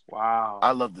 Wow.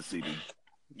 I love the CD.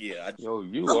 Yeah. Yo,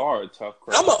 you are a tough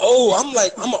crowd. I'm an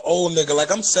old nigga.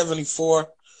 Like I'm 74.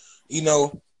 You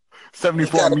know,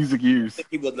 74 Gotta- music years. I think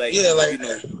he would like, Yeah, like- you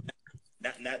know,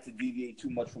 not to deviate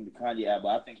too much from the Kanye album,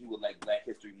 I think he would like Black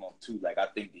History Month too. Like, I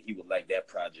think that he would like that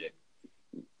project.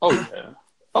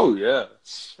 Oh yeah.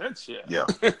 Shit. Yeah.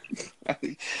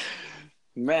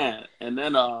 Man, and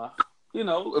then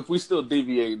if we still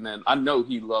deviating, then I know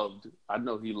he loved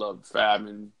Fab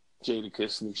and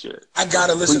Jadakiss and shit. I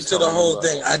gotta listen Please to the tell me whole about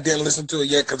thing. I didn't listen to it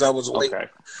yet because I was waiting. Okay.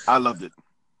 I loved it.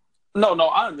 No,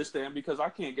 I understand because I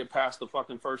can't get past the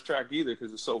fucking first track either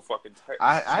because it's so fucking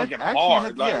I fucking actually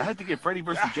hard. I had to get Freddie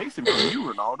versus Jason from you,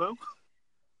 Ronaldo.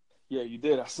 Yeah, you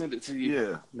did. I sent it to you.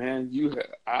 Yeah. Man,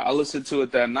 I listened to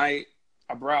it that night.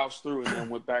 I browsed through and then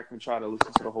went back and tried to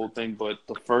listen to the whole thing, but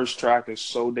the first track is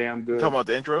so damn good Talking about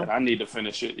the intro? that I need to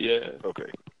finish it. Yeah. Okay.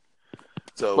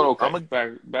 So But okay,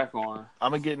 I'm back on.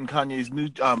 gonna get in Kanye's new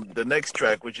the next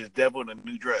track, which is Devil in a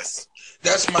New Dress.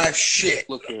 That's my shit.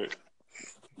 Look here.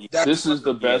 That- This is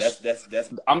the Yeah, best. that's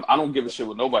I don't give a shit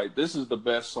with nobody. This is the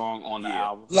best song on the Yeah.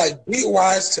 album. Like beat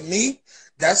wise to me,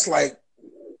 that's like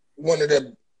one of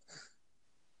the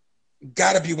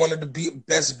gotta be one of the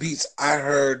best beats I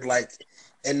heard like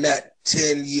in that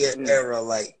 10-year era.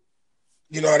 Like,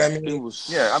 you know what I It mean? was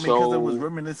Yeah, I mean because it was so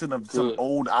reminiscent of some good.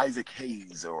 old Isaac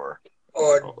Hayes or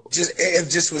Or just it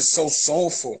just was so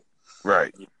soulful.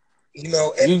 right. You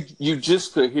know, and you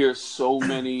just could hear so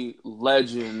many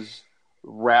legends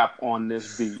rap on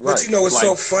this beat. but you know what's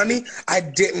so Like, funny? I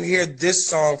didn't hear this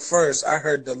song first. I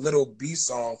heard the Little B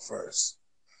song first.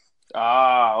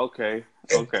 Ah, okay.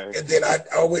 And, Okay. and then I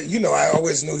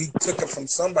always knew he took it from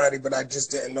somebody, but I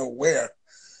just didn't know where.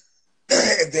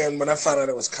 And then when I found out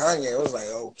it was Kanye, I was like,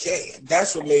 okay.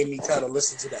 That's what made me kind of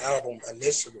listen to the album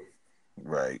initially.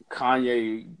 Right.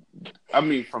 Kanye, I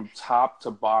mean, from top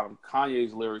to bottom,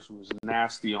 Kanye's lyrics was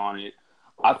nasty on it.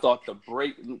 I thought the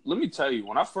break, let me tell you,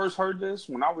 when I first heard this,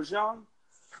 when I was young,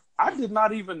 I did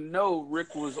not even know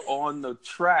Rick was on the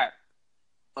track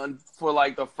for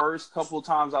like the first couple of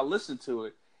times I listened to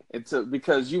it.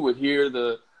 Because you would hear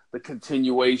the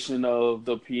continuation of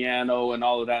the piano and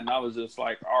all of that, and I was just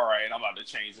like, all right, I'm about to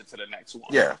change it to the next one.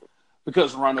 Yeah.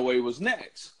 Because Runaway was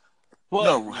next. But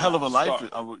No, Hell of a Life.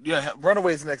 Yeah,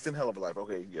 Runaway's next in Hell of a Life.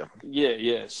 Okay, yeah.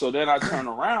 Yeah. So then I turn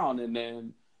around and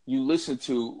then you listen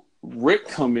to Rick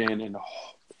come in and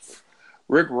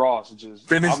Rick Ross just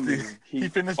Finished he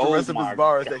finished the rest of his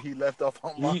bars that he left off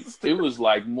on Monster. It was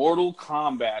like Mortal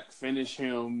Kombat. Finish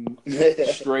him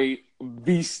straight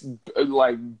beast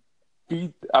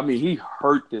beat. I mean, he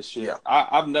hurt this shit. Yeah.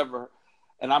 I've never.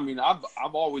 And I mean, I've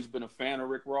always been a fan of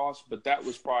Rick Ross, but that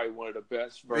was probably one of the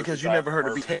best verses. Because you never heard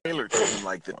a beat tailored to him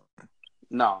like that.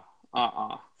 No.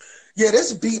 Yeah,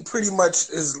 this beat pretty much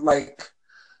is like,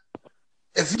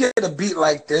 if you get a beat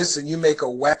like this and you make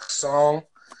a whack song,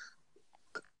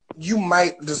 you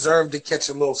might deserve to catch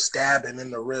a little stabbing in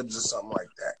the ribs or something like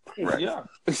that. Right. Yeah.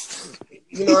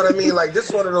 You know what I mean? Like, this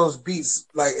is one of those beats,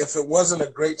 like, if it wasn't a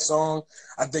great song,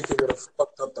 I think it would have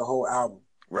fucked up the whole album.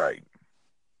 Right.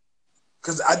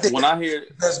 Because I think when I hear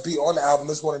the best beat on the album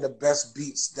is one of the best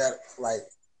beats that, like,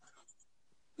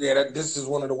 this is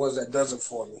one of the ones that does it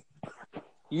for me.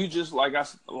 You just like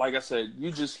I said,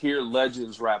 you just hear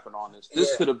legends rapping on this.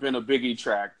 This could have been a Biggie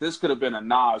track. This could have been a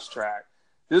Nas track.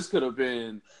 This could have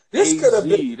been This could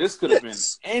have been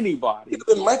anybody. It could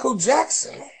have been Michael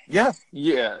Jackson. Yeah.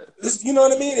 Yeah. This, you know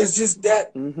what I mean? It's just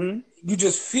that you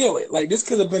just feel it. Like, this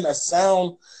could have been a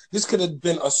sound. This could have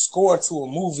been a score to a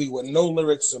movie with no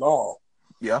lyrics at all.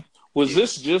 Yeah. Was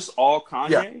this just all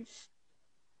Kanye?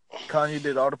 Yeah. Kanye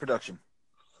did all the production.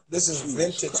 This is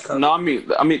vintage Kanye. No,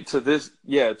 I mean to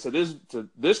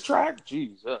this track,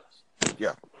 Jesus.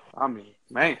 Yeah. I mean,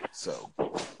 man. So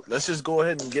let's just go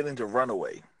ahead and get into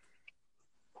Runaway.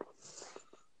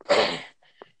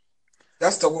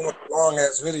 That's the one with the long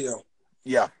ass video.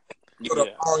 Yeah. With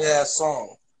a long ass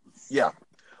song. Yeah.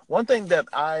 One thing that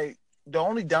the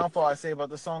only downfall I say about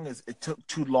the song is it took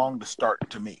too long to start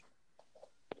to me.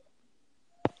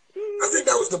 I think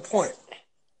that was the point.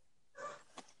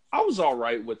 I was all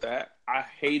right with that. I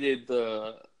hated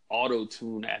the auto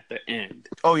tune at the end.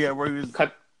 Oh yeah, where he was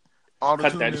cut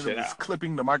that shit out,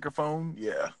 clipping the microphone.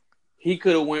 Yeah, he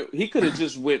could have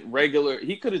just went regular.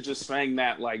 He could have just sang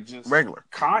that like just regular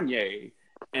Kanye,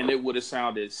 and it would have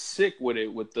sounded sick with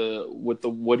it with the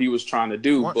what he was trying to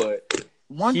do.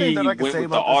 One thing that I can say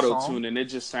about the auto tune, and it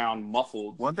just sound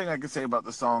muffled. One thing I can say about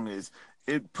the song is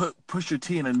it put Pusha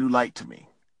T in a new light to me.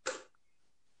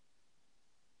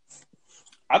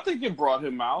 I think it brought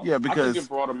him out. Yeah, because I think it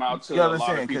brought him out to a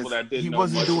lot of people that didn't know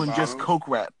much about him. He wasn't doing just coke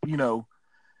rap, you know.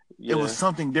 Yeah. It was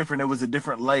something different. It was a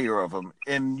different layer of him,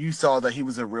 and you saw that he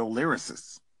was a real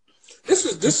lyricist. This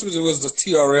was the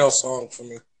TRL song for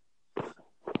me.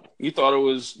 You thought it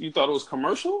was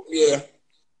commercial? Yeah.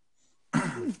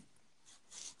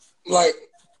 Like,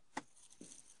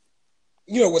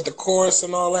 you know, with the chorus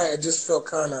and all that, it just felt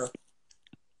kind of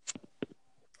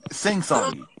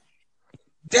sing-songy.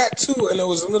 That too, and it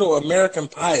was a little American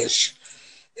Pie-ish.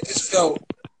 It just felt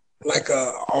like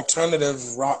a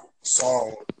alternative rock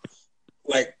song,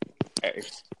 like an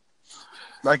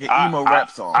emo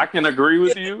rap song. I can agree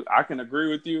with you.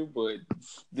 But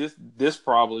this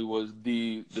probably was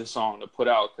the song to put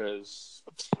out because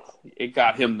it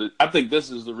got him. I think this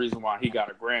is the reason why he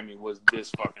got a Grammy was this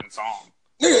fucking song.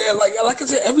 Yeah, like I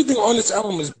said, everything on this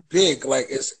album is big. Like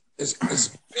it's big.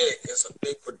 It's a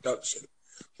big production.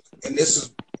 And this is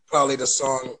probably the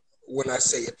song when I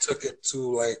say it took it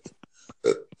to like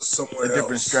somewhere else. A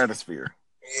different stratosphere.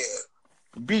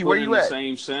 Yeah. B, where you at? In the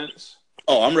same sense.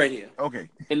 Oh, I'm right here. Okay.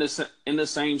 In the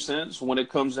same sense, when it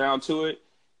comes down to it,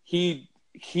 he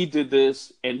did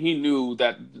this and he knew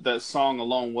that that song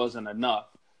alone wasn't enough.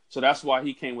 So that's why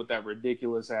he came with that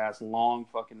ridiculous ass long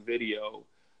fucking video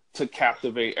to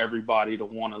captivate everybody to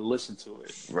want to listen to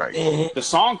it. Right. Mm-hmm. The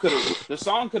song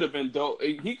could have been dope.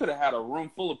 He could have had a room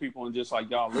full of people and just like,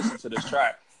 y'all listen to this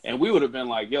track. And we would have been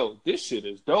like, yo, this shit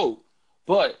is dope.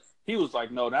 But he was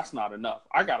like, no, that's not enough.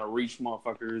 I gotta reach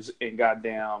motherfuckers in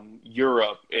goddamn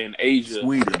Europe and Asia.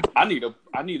 Sweden. I need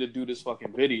to do this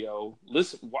fucking video.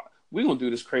 Listen, we gonna do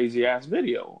this crazy ass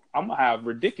video. I'm gonna have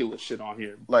ridiculous shit on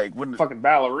here. Like when fucking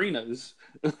ballerinas.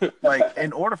 Like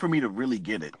in order for me to really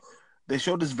get it, they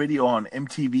showed this video on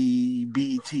MTV,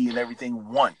 BET, and everything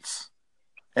once,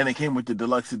 and it came with the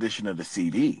deluxe edition of the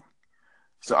CD.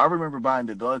 So I remember buying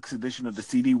the deluxe edition of the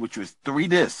CD, which was 3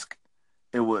 discs.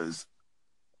 It was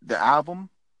the album,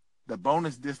 the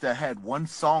bonus disc that had 1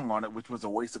 song on it, which was a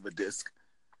waste of a disc,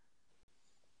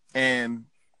 and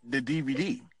the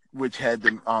DVD, which had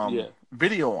the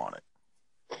video on it.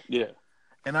 Yeah.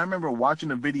 And I remember watching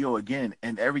the video again,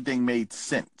 and everything made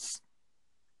sense.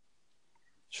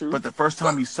 True. But the first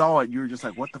time you saw it, you were just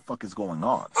like, what the fuck is going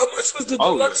on? How much was the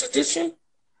deluxe edition?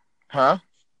 Huh?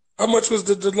 How much was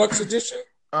the deluxe edition?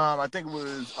 I think it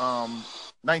was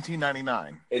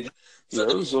 $19.99. It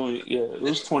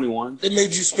was 21. They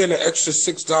made you spend an extra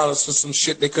 $6 for some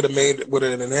shit they could have made with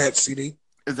an enhanced CD.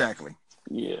 Exactly.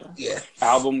 Yeah. Yeah.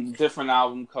 Different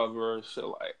album cover, shit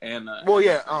like, and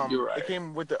you're right. It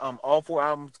came with the all 4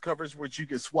 album covers, which you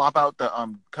could swap out the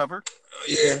cover.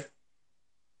 Yeah.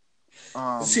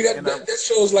 See that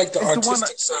shows like the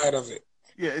artistic side of it.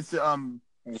 Yeah, it's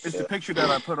the picture that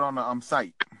I put on the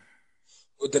site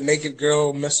with the naked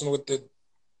girl messing with the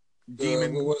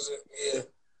demon. What was it? Yeah.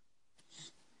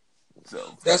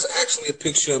 So that's actually a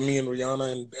picture of me and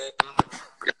Rihanna in bed.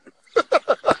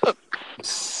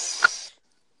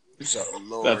 So,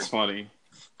 Lord. That's funny.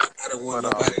 I don't want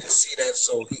nobody to see that,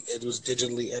 so it was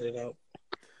digitally edited out.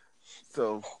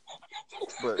 So,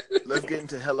 but let's get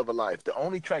into Hell of a Life. The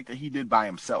only track that he did by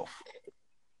himself.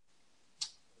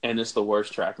 And it's the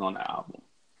worst track on the album.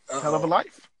 Hell of a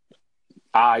Life?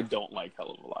 I don't like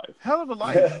Hell of a Life. Hell of a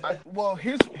Life. Well,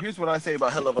 here's what I say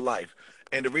about Hell of a Life.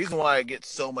 And the reason why I get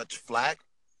so much flack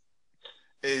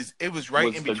is it was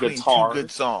in between 2 good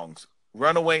songs.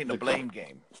 Runaway and The Blame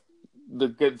Game. The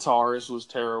guitarist was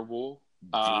terrible.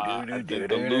 I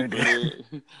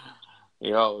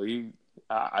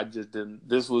just didn't.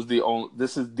 This is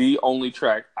the only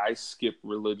track I skip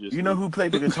religiously. You know who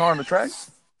played the guitar on the track?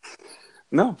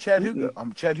 No, Chad Hugo.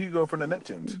 Chad Hugo from the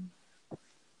Neptunes.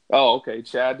 Oh, okay.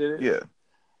 Chad did it. Yeah.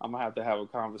 I'm gonna have to have a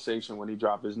conversation when he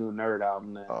dropped his new Nerd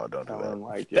album. Then. Oh, don't do that. I'm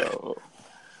like, yo,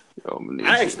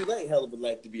 I actually like Hell of a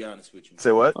Life, to be honest with you.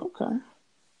 Say what? Okay.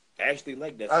 I actually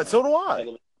like that song. So do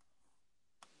I.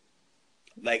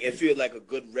 Like, it feels like a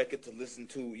good record to listen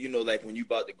to, like when you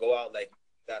about to go out, like,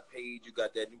 you got paid, you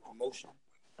got that new promotion.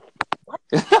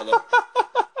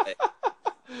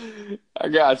 I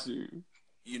got you.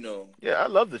 Yeah, I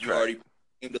love the track. You already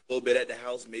aimed a little bit at the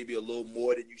house, maybe a little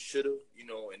more than you should have,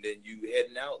 and then you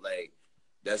heading out, like,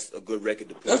 that's a good record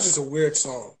to play. That's just a weird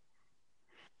song.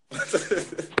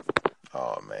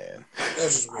 Oh man,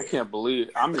 I can't believe.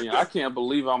 I can't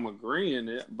believe I'm agreeing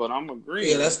it, but I'm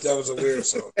agreeing. Yeah, that was a weird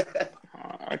song.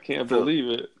 I can't believe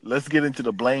it. Let's get into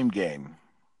The Blame Game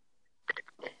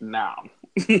now.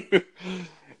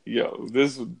 Yo,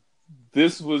 this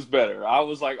was better. I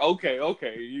was like, okay,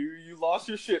 you lost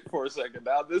your shit for a second.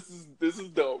 Now this is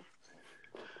dope.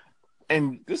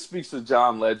 And this speaks to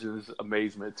John Legend's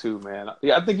amazement too, man.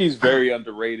 Yeah, I think he's very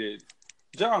underrated.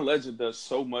 John Legend does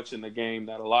so much in the game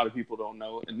that a lot of people don't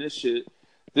know. And this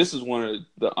is one of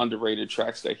the underrated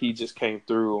tracks that he just came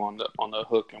through on the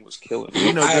hook and was killing. Do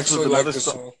you know this was another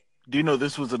song? Do you know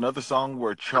this was another song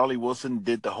where Charlie Wilson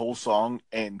did the whole song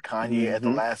and Kanye at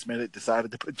the last minute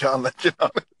decided to put John Legend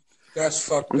on it? That's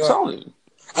fucked up. I'm telling you.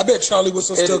 I bet Charlie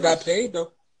Wilson still got paid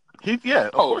though.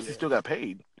 Of course he still got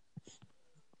paid.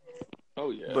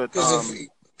 Oh yeah. But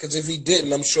because if he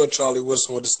didn't, I'm sure Charlie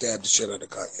Wilson would have stabbed the shit out of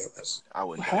Kanye West. I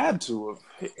would had to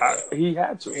have. He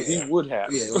had to. Yeah. He would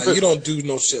have. Yeah, like you don't do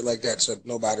no shit like that to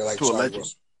nobody like Charlie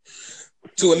Wilson.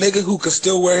 to a nigga who could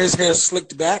still wear his hair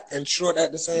slicked back and short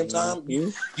at the same time,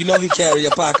 you know he carry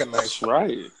a pocket knife. That's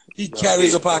right. He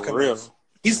carries a pocket knife.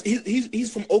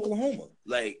 He's from Oklahoma.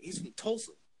 Like, he's from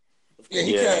Tulsa.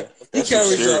 Yeah, he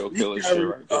carries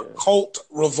a Colt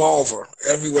revolver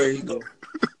everywhere he goes.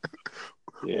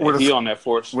 Yeah, he on that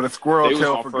force with a squirrel tail. They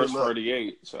was for on first good luck.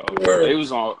 48, so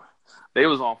they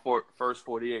was on first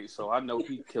 48. So I know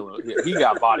he killing. He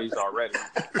got bodies already.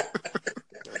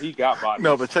 He got bodies.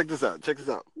 No, but check this out.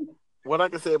 What I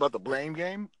can say about the Blame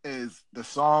Game is the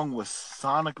song was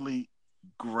sonically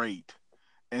great,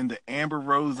 and the Amber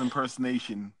Rose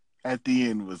impersonation at the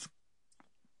end was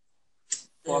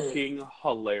fucking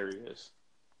hilarious.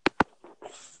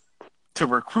 To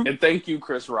recruit, and thank you,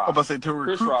 Chris Rock. I'm about to say to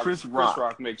recruit Chris Rock. Chris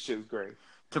Rock makes shit great.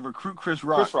 To recruit Chris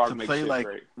Rock to play like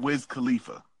great. Wiz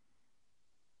Khalifa.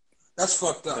 That's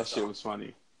fucked up. That shit was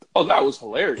funny. Oh, that was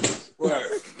hilarious.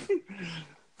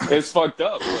 It's fucked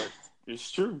up, but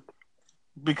it's true.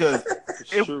 Because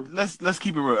let's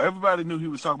keep it real. Everybody knew he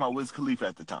was talking about Wiz Khalifa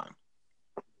at the time.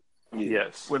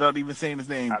 Yes. Without even saying his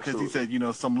name, because he said,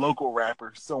 some local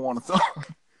rapper, so on and so on.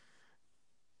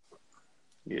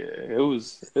 Yeah, it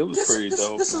was pretty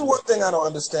dope. This is one thing I don't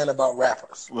understand about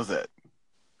rappers. What's that?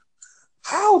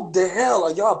 How the hell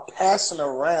are y'all passing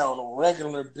around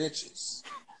regular bitches?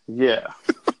 Yeah.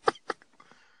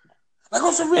 Like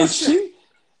on some real shit.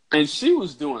 She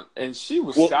was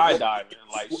skydiving.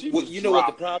 Like she was. You know what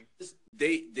the problem is?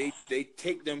 They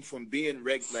take them from being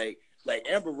like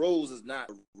Amber Rose is not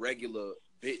a regular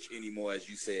bitch anymore, as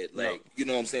you said. Like you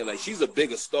know what I'm saying? Like she's a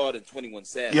bigger star than 21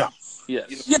 Savage. Yeah.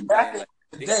 Yes. Yeah, back in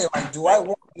the day, like, do I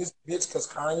want this bitch because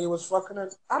Kanye was fucking her?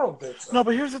 I don't think so. No,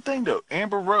 but here's the thing though.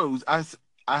 Amber Rose, I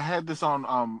had this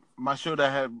on my show that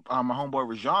I had my homeboy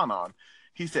Rajon on.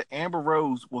 He said Amber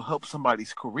Rose will help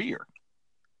somebody's career.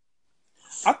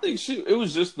 I think it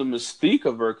was just the mystique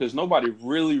of her because nobody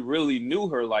really knew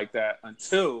her like that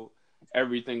until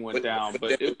everything went down.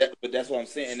 But that's what I'm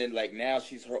saying. And then like now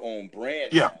she's her own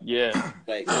brand. Yeah. Now. Yeah.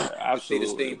 Like absolutely.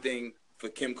 say the same thing for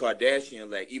Kim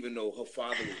Kardashian. Like even though her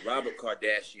father was Robert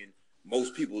Kardashian,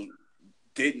 most people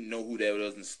didn't know who that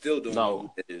was and still don't know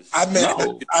who that is.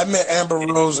 I met Amber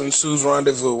Rose and Sue's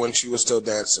Rendezvous when she was still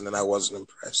dancing, and I wasn't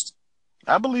impressed.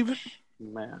 I believe it,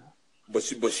 man. But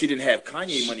she didn't have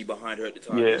Kanye money behind her at the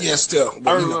time. Yeah, still.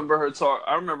 I remember her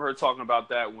talking about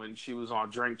that when she was on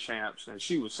Drink Champs, and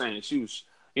she was saying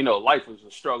life was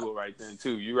a struggle right then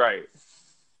too. You're right.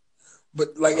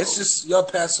 But like, it's just y'all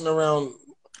passing around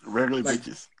regular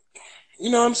bitches. You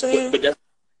know what I'm saying? But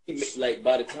that's like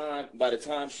by the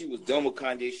time she was done with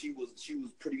Kanye, she was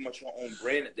pretty much her own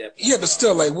brand at that point. Yeah, but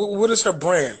still, like, what is her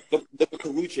brand? Look at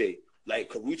Karrueche.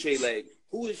 Like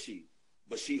who is she?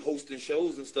 But she hosting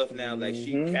shows and stuff now. Like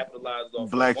she capitalized off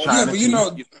Black China.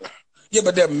 Yeah,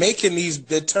 but but they're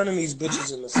turning these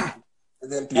bitches in the city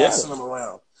and then passing them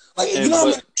around. Like how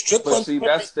many strip clubs? See,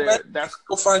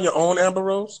 go find your own Amber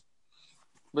Rose.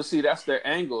 But see, that's their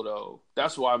angle though.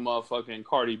 That's why motherfucking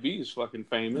Cardi B is fucking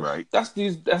famous. Right. That's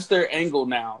their angle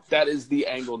now. That is the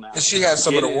angle now. And she has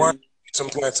some of the worst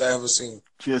implants I ever seen.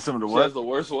 She has some of the worst. what? She has the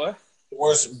worst what? The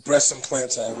worst breast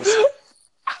implants I ever seen.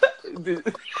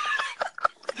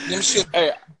 Them shit.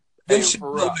 Hey,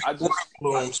 for real,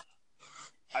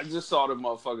 I just saw the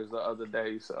motherfuckers the other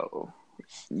day, so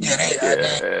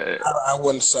I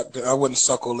wouldn't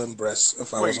suckle them breasts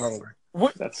if I was hungry.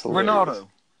 What? That's hilarious. Ronaldo.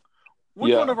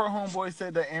 Which one of our homeboys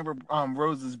said that Amber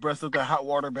Rose's breasts look like hot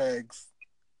water bags?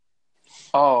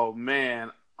 Oh man,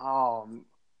 I don't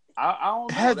know.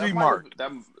 It had to be Mark.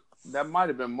 That might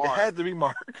have been Mark. It had to be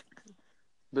Mark.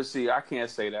 But see, I can't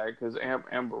say that because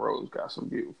Amber Rose got some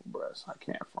beautiful breasts. I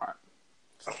can't front.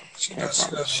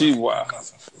 She wild.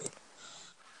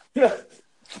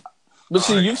 But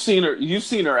see, you've seen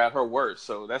her at her worst,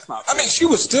 so that's not fair. I mean, she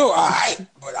was still all right,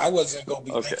 but I wasn't gonna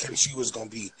be thinking she was gonna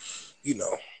be,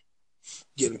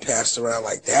 getting passed around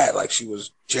like that, like she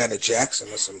was Janet Jackson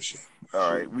or some shit.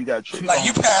 All right, we got two. Like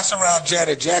you pass around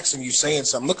Janet Jackson, you saying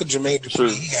something. Look at Jermaine Dupri.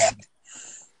 He had it.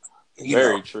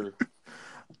 Very true.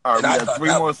 All right, we got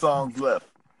three more songs left.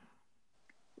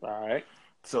 All right.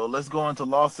 So let's go into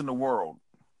Lost in the World.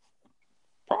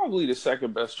 Probably the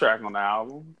second best track on the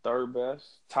album. Third best.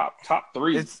 Top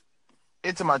three. It's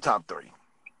in my top three.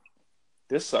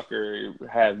 This sucker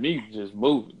had me just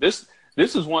moving. This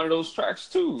is one of those tracks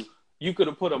too. You could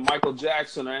have put a Michael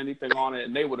Jackson or anything on it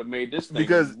and they would have made this thing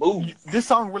move. This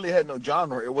song really had no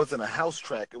genre. It wasn't a house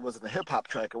track. It wasn't a hip-hop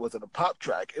track. It wasn't a pop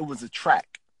track. It was a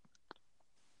track.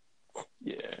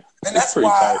 Yeah. And that's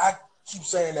why I keep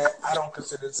saying that I don't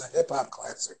consider it a hip-hop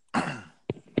classic.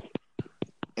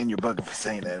 And you're bugging for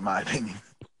saying that, in my opinion.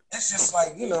 It's just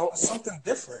like, it's something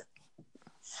different.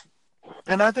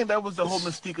 And I think that was the whole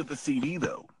mystique of the CD,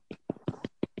 though.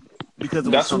 Because it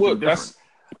was something different.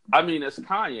 It's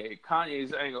Kanye.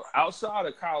 Kanye's angle. Outside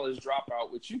of College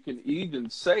Dropout, which you can even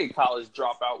say College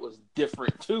Dropout was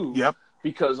different, too. Yep.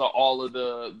 Because of all of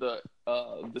the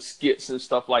skits and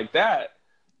stuff like that.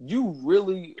 You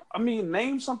really,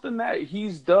 name something that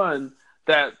he's done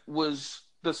that was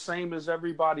the same as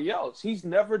everybody else. He's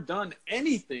never done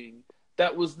anything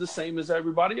that was the same as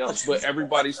everybody else, but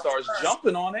everybody starts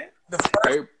jumping on it. The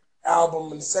first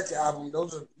album and the second album,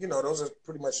 those are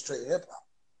pretty much straight hip hop.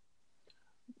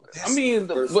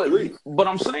 But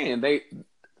I'm saying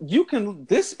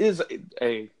this is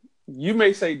you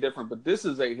may say different, but this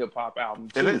is a hip hop album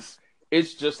too. It is.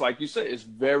 It's just like you said, it's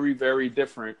very, very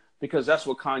different. Because that's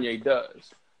what Kanye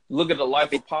does. Look at The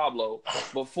Life of Pablo.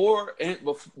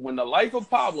 When The Life of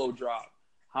Pablo dropped,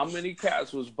 how many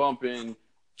cats was bumping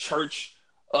church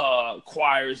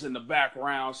choirs in the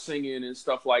background singing and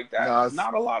stuff like that?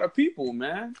 Not a lot of people,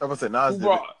 man. I was going to say Nas did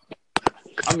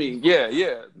it.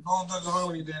 Yeah.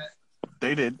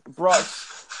 They did. Brought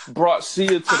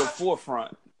Sia to the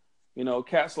forefront.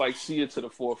 Cats like Sia to the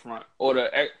forefront. Or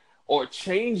or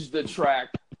changed the track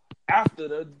after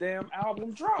the damn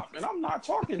album dropped. And I'm not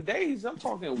talking days, I'm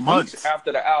talking Months weeks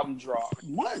after the album dropped.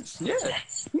 Months, yeah.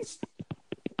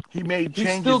 He made He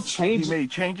changes. still changed. He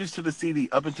made changes to the CD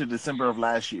up until December of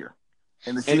last year,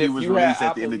 and the And CD if was you had released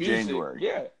at the Apple end of Music, January.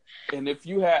 yeah. And if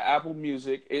you had Apple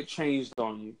Music, it changed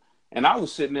on you. And I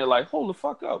was sitting there like, hold the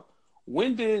fuck up.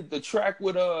 When did the track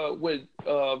with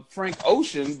Frank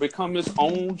Ocean become its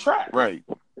own track? Right.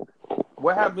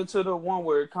 What happened to the one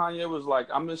where Kanye was like,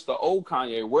 I miss the old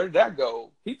Kanye? Where did that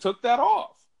go? He took that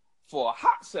off for a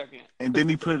hot second. And then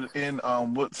he put it in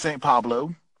what Saint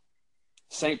Pablo.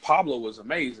 Saint Pablo was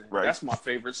amazing. Right. That's my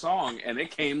favorite song, and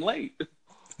it came late.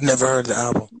 Never heard the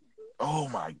album. Oh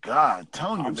my God,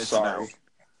 telling you, I'm missing sorry. out.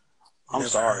 I'm Never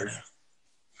sorry. heard it.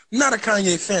 I'm not a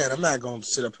Kanye fan. I'm not going to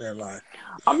sit up here and lie.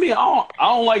 I mean, I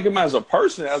don't like him as a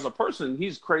person. As a person,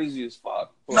 he's crazy as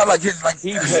fuck. But Not like his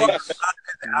he his makes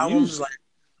albums. music.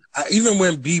 Like even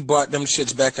when B bought them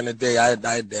shits back in the day, I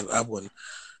wouldn't.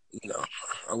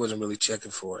 I wasn't really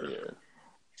checking for it.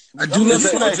 Yeah. I do love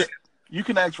You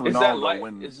can ask Is that Ronaldo like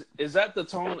when is that the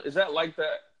tone? Is that like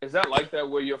that? Is that like that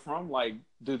where you're from? Like,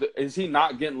 is he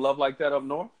not getting love like that up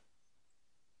north?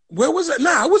 Where was it?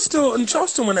 Nah, I was still in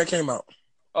Charleston when that came out.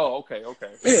 Oh, okay.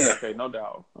 Yeah. Okay, no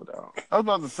doubt. I was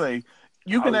about to say,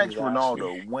 you can I ask was just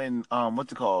Ronaldo when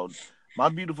what's it called? My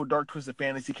Beautiful Dark Twisted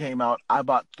Fantasy came out. I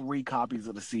bought 3 copies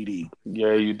of the CD.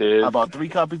 Yeah, you did. I bought 3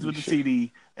 copies with the should.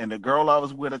 CD, and the girl I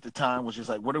was with at the time was just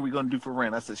like, "What are we gonna do for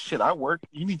rent?" I said, "Shit, I work.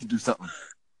 You need to do something."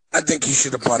 I think he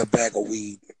should have bought a bag of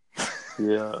weed.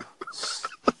 Yeah.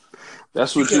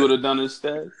 That's what you would have done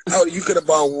instead. Oh, you could have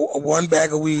bought one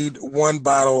bag of weed, 1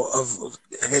 bottle of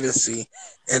Hennessy,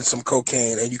 and some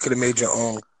cocaine, and you could have made your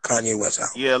own Kanye West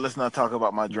album. Yeah, let's not talk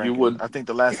about my drinking. would- I think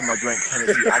the last time I drank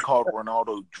Hennessy, I called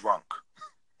Ronaldo drunk.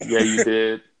 Yeah, you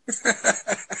did.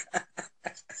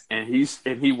 And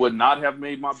he would not have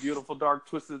made My Beautiful Dark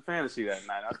Twisted Fantasy that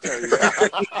night. I tell you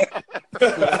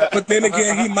that. But then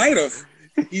again, he might have.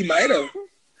 He might have.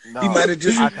 No, He might have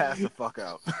just. I passed the fuck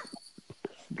out.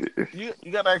 You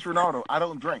gotta ask Ronaldo. I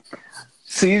don't drink.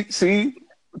 See,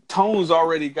 Tone's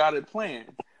already got it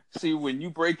planned. See, when you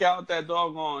break out that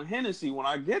doggone Hennessy, when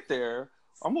I get there,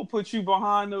 I'm gonna put you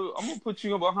behind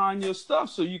your stuff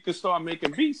so you can start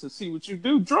making beats and see what you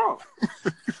do drunk.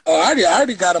 Oh, I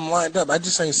already got him lined up. I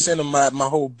just ain't sent him my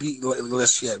whole beat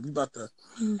list yet. We about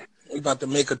to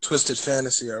make a Twisted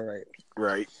Fantasy. All right.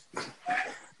 Right.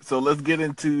 So let's get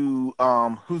into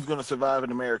Who's Gonna Survive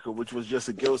in America, which was just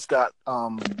a Gil Scott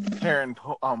Heron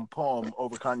poem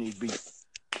over Kanye's beat.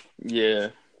 Yeah.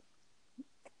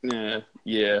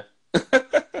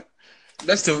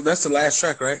 That's the last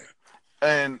track, right?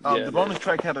 And Yeah, the bonus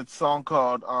track had a song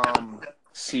called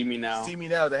See Me Now. See Me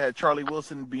Now that had Charlie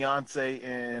Wilson, Beyonce,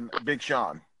 and Big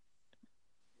Sean.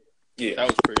 Yeah. That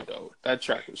was pretty dope. That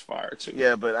track was fire too.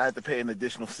 Yeah, but I had to pay an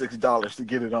additional $6 to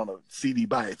get it on a CD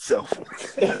by itself.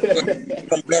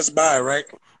 From Best Buy, right?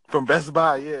 From Best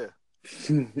Buy, yeah.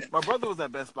 My brother was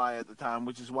at Best Buy at the time,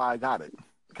 which is why I got it.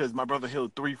 Because my brother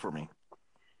held 3 for me.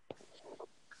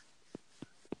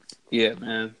 Yeah,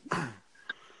 man.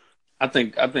 I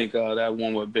think that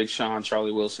one with Big Sean,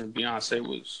 Charlie Wilson, Beyonce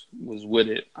was with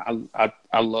it.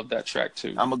 I love that track too.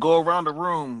 I'm going to go around the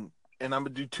room and I'm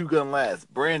going to do 2 gun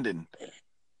last. Brandon,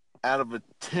 out of a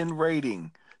 10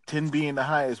 rating, 10 being the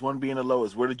highest, 1 being the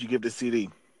lowest, where did you give the CD?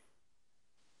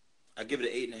 I give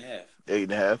it an 8.5.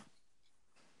 8.5?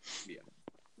 Yeah.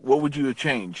 What would you have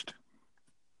changed?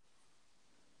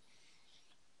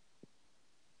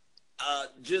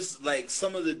 Just like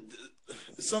some of the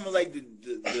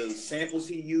samples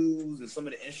he used and some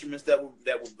of the instruments that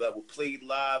were played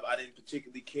live, I didn't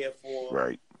particularly care for.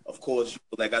 Right. Of course,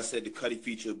 like I said, the Cudi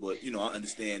feature, but I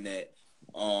understand that.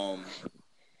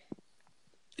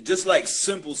 Just like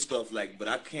simple stuff, but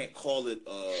I can't call it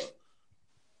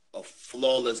a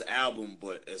flawless album.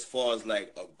 But as far as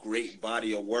like a great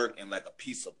body of work and like a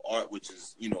piece of art, which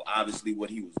is obviously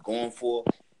what he was going for,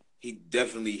 he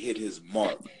definitely hit his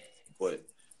mark. But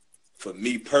for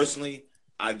me personally,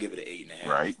 I give it an 8.5.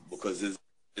 Right. Because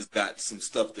it's got some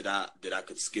stuff that I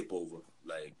could skip over.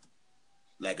 Like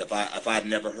if I'd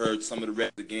never heard some of the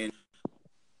records again,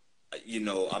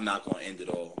 I'm not gonna end it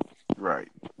all. Right.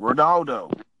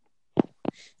 Ronaldo.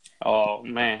 Oh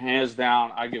man, hands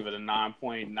down, I give it a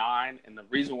 9.9, and the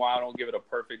reason why I don't give it a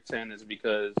perfect 10 is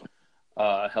because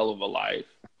Hell of a Life.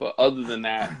 But other than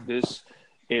that,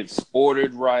 it's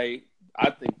ordered right. I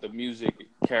think the music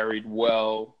carried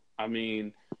well. I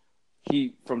mean,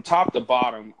 from top to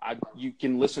bottom, you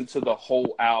can listen to the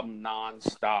whole album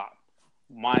nonstop.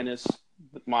 Minus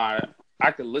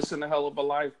I could listen to Hell of a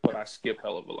Life, but I skip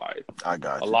Hell of a Life. I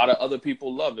got you. A lot of other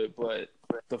people love it, but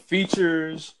the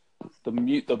features, the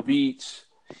beats.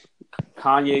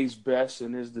 Kanye's best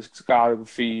in his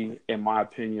discography, in my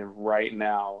opinion, right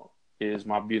now, is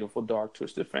My Beautiful Dark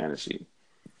Twisted Fantasy.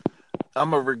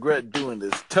 I'm gonna regret doing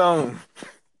this. Tone.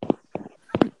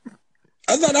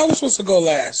 I thought I was supposed to go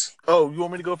last. Oh, you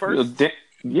want me to go first?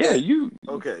 Yeah, you.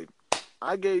 Okay.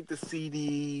 I gave the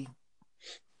CD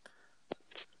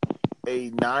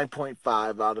a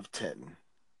 9.5 out of 10.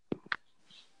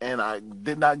 And I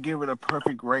did not give it a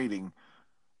perfect rating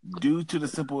due to the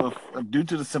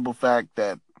simple fact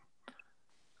that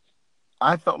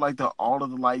I felt like the All of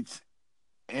the Lights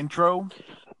intro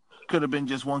could have been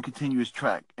just one continuous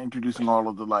track introducing all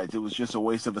of the lights. It was just a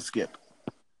waste of a skip.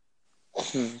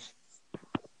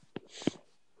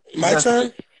 My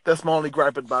turn? That's my only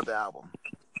gripe about the album.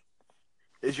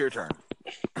 It's your turn.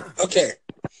 Okay.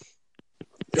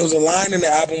 There was a line in the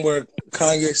album where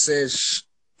Kanye says,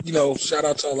 shout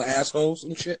out to all the assholes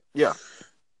and shit. Yeah.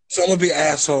 So I'm going to be an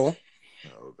asshole.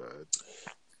 Oh, God.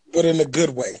 But in a good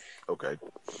way. Okay.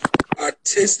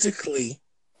 Artistically,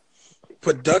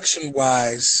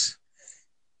 production-wise,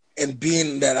 and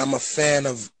being that I'm a fan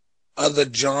of other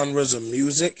genres of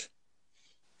music,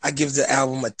 I give the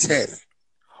album a 10.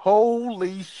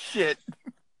 Holy shit.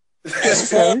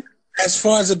 As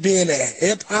far as it being a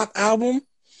hip-hop album,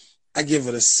 I give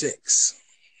it a 6.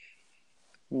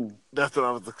 That's what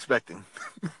I was expecting.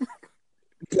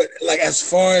 But as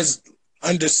far as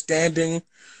understanding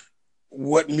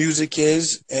what music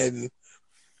is and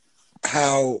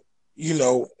how, when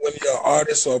you're an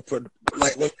artist or when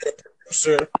you're a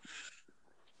producer,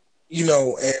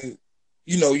 and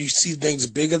you see things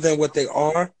bigger than what they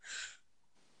are,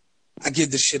 I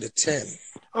give this shit a 10.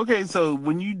 Okay, so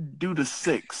when you do the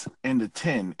 6 and the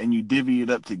 10 and you divvy it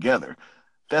up together,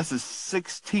 that's a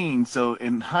 16. So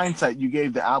in hindsight, you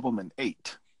gave the album an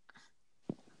 8.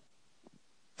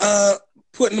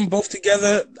 Putting them both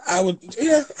together, I'll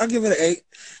give it an 8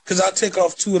 because I'll take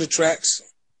off 2 of the tracks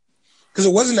because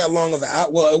it wasn't that long of an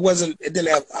album. Well, it didn't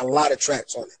have a lot of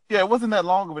tracks on it. Yeah, it wasn't that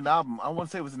long of an album. I want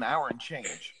to say it was an hour and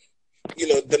change.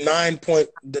 The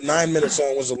 9-minute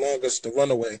song was the longest, The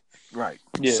Runaway. Right.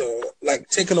 Yeah. So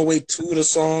taking away 2 of the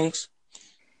songs,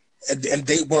 and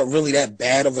they weren't really that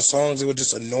bad of a songs. They were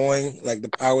just annoying, like the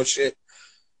power shit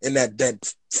and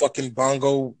that fucking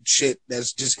bongo shit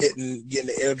that's just getting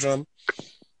the eardrum.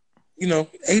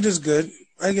 8 is good.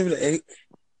 I give it an 8.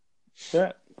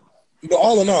 Yeah. But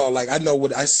all in all,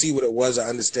 I see what it was. I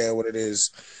understand what it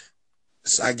is.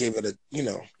 So I gave it a,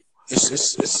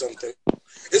 it's something.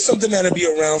 It's something that'll be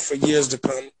around for years to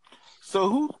come.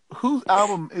 So whose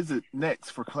album is it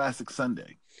next for Classic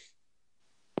Sunday?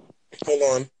 Hold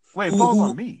on. Wait, it falls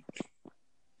on me.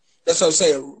 That's what I'm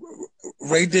saying.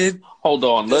 Ray did. Hold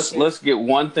on. Let's get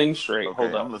one thing straight. Okay,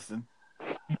 Hold on. I'm listening.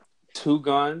 2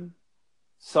 Gun.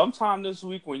 Sometime this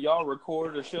week when y'all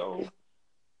record a show,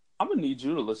 I'm gonna need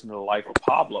you to listen to The Life of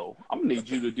Pablo. I'm gonna need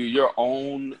you to do your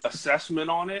own assessment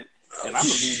on it, and I'm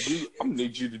gonna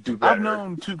need you to do better. I've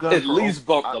known 2 Gun at least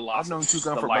bump the I've known 2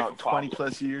 Gun for about 20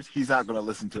 plus years. He's not gonna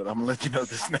listen to it. I'm gonna let you know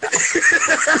this now.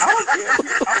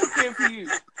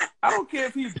 I don't care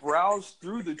if he browsed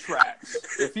through the tracks.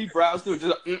 If he browsed through,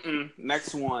 just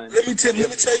next one. Let me tell you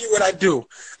what I do.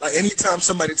 Anytime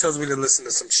somebody tells me to listen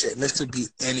to some shit, and this could be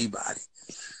anybody,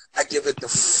 I give it the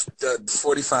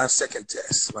 45-second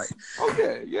test.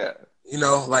 Okay, yeah.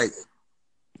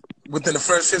 Within the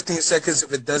first 15 seconds,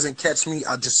 if it doesn't catch me,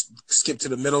 I'll just skip to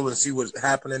the middle and see what's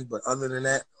happening. But other than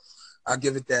that, I'll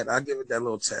give it that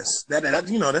little test.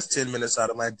 That's 10 minutes out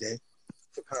of my day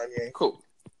for Kanye. Cool.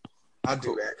 I'll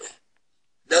do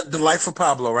that. The Life of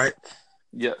Pablo, right?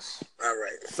 Yes. All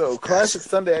right. So Classic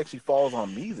Sunday actually falls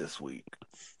on me this week.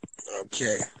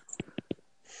 Okay.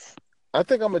 I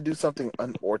think I'm going to do something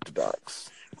unorthodox.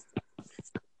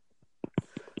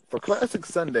 For Classic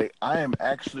Sunday, I am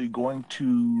actually going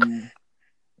to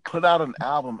put out an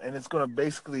album, and it's going to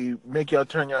basically make y'all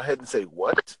turn your head and say,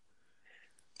 what?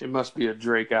 It must be a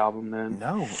Drake album, then.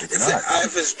 No, it's not.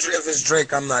 If it's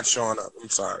Drake, I'm not showing up. I'm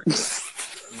sorry.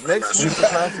 Next week for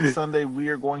Classic Sunday, we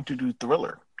are going to do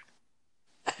Thriller.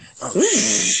 Oh,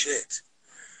 shit.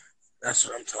 That's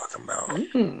what I'm talking about.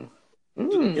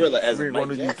 Thriller as We're a going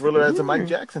to Mike do Jackson. Thriller as a Mike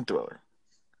Jackson thriller.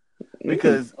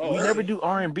 Because we never do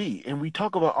R&B, and we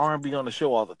talk about R&B on the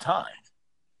show all the time.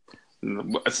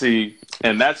 See,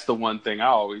 and that's the one thing I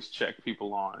always check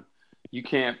people on. You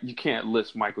can't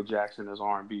list Michael Jackson as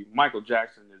R&B. Michael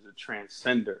Jackson is a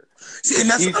transcender. See, and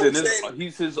that's what I was saying.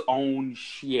 He's his own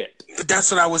shit. But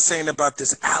that's what I was saying about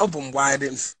this album. Why I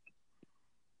didn't.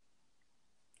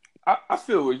 I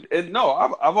feel it. And no,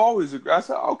 I've always agreed. I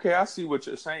said, okay, I see what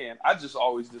you're saying. I just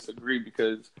always disagree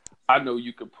because I know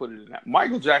you could put it in that.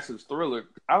 Michael Jackson's Thriller,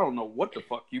 I don't know what the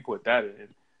fuck you put that in.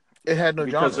 It had no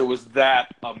because genre. it was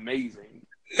that amazing.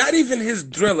 Not even his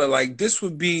Thriller. Like this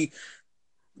would be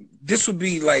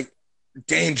like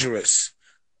Dangerous.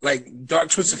 Like Dark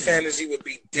Twisted Fantasy would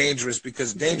be Dangerous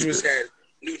because Dangerous had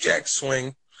New Jack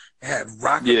Swing, it had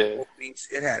rock and roll beats,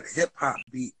 it had hip hop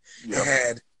beat, it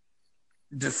had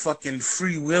the fucking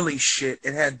Free Willy shit,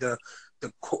 it had the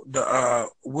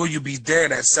Will You Be There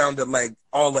that sounded like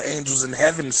all the angels in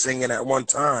heaven singing at one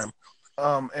time.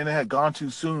 And it had Gone Too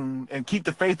Soon and Keep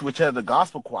the Faith, which had the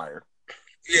gospel choir.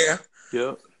 Yeah.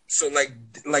 Yeah. So like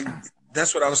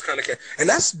that's what I was kind of, and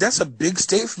that's a big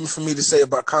statement for me to say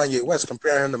about Kanye West,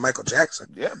 comparing him to Michael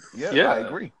Jackson. Yeah, I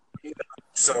agree.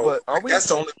 So but that's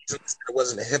the only reason it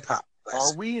wasn't a hip hop.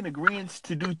 Are we in agreement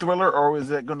to do Thriller, or is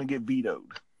that going to get vetoed?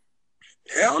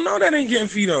 Hell no, that ain't getting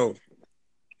vetoed.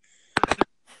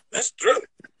 That's Thriller.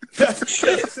 That's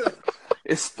shit.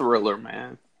 It's Thriller,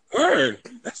 man. Word.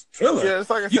 That's Thriller. Yeah, it's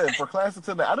like I said, for classics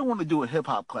today, I don't want to do a hip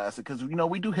hop classic because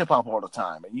we do hip hop all the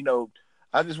time, and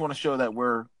I just want to show that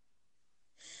we're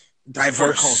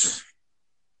diverse.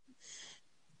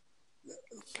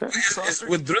 Okay.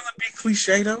 Would Thriller be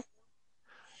cliche though?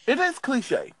 It is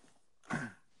cliche,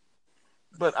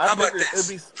 but how about this?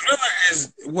 Thriller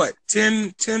is what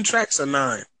 10 tracks or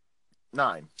 9?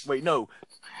 9. Wait, no,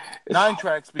 9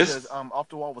 tracks because Off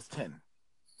the Wall was 10.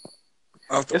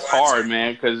 It's hard,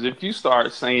 man, because if you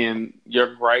start saying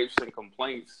your gripes and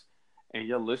complaints, and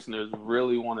your listeners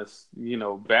really want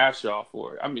to, bash y'all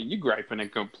for it. I mean, you griping and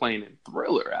complaining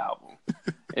Thriller album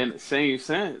in the same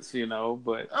sense,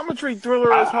 but I'm gonna treat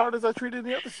Thriller as hard as I treated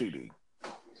the other CD.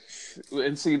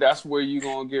 And see, that's where you're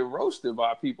gonna get roasted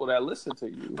by people that listen to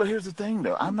you. But here's the thing,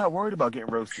 though, I'm not worried about getting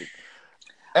roasted.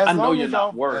 I know you're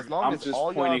not worried. I'm just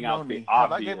pointing out the obvious.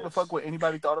 Have I given a fuck what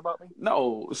anybody thought about me?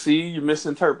 No, see, you're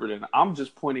misinterpreting. I'm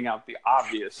just pointing out the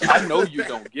obvious. I know you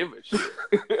don't give a shit.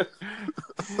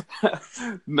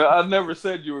 No, I never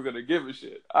said you were going to give a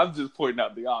shit. I'm just pointing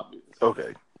out the obvious.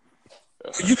 Okay.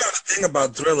 You know, the thing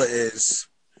about Thriller is,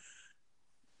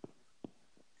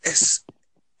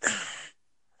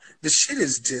 the shit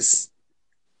is just,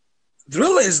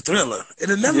 Thriller is Thriller.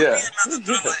 It'll never be another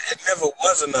Thriller. It never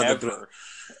was another Thriller.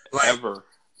 Ever.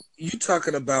 You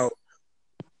talking about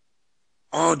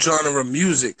all genre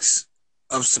musics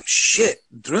of some shit.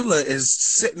 Thriller is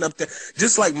sitting up there.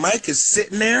 Just like Mike is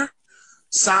sitting there,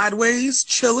 sideways,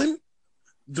 chilling.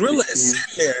 Thriller is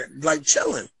sitting there, like,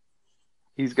 chilling.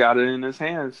 He's got it in his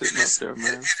hands sitting up there,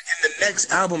 man. And the next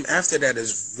album after that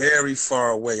is very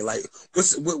far away. Like,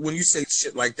 when you say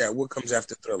shit like that, what comes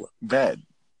after Thriller? Bad. And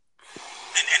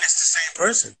it's the same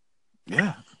person.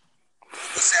 Yeah.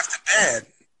 What's after Bad?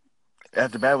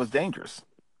 After Bad was Dangerous.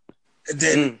 And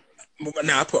then,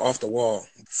 now I put Off the Wall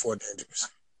before Dangerous.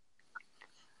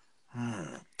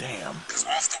 Damn. Because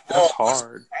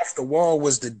Off the Wall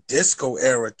was the disco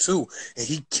era too, and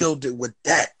he killed it with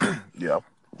that. Yeah.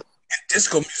 And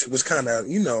disco music was kind of,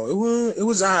 it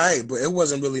was alright, but it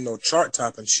wasn't really no chart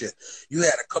topping shit. You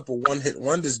had a couple one-hit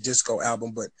wonders disco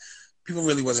album, but people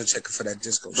really wasn't checking for that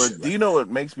disco shit. But do you know what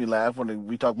makes me laugh when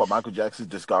we talk about Michael Jackson's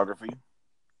discography?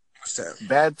 What's that?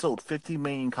 Bad sold 50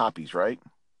 million copies, right?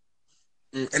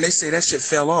 And they say that shit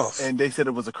fell off. And they said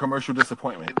it was a commercial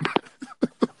disappointment.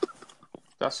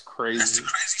 That's crazy. That's the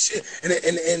crazy shit.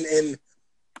 And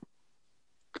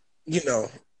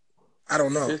I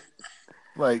don't know.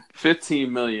 Like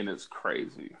 15 million is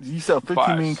crazy. You sell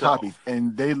 15 million copies,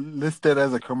 and they list it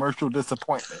as a commercial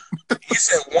disappointment. You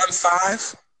said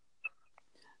 1.5?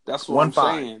 That's what I'm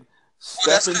saying.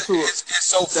 It's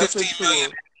sold 15 million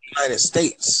in the United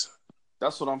States.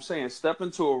 That's what I'm saying. Step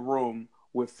into a room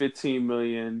with 15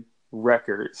 million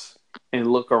records and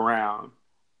look around.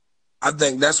 I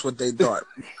think that's what they thought.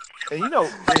 And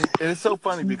it's so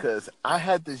funny because I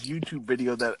had this YouTube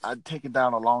video that I'd taken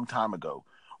down a long time ago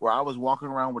where I was walking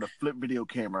around with a flip video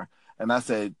camera and I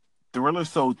said, Thriller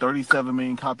sold 37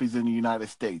 million copies in the United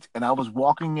States. And I was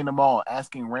walking in the mall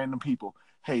asking random people,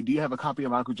 hey, do you have a copy of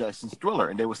Michael Jackson's Thriller?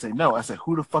 And they would say, no. I said,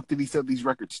 who the fuck did he sell these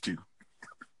records to?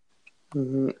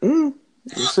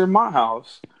 It's in my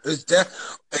house. It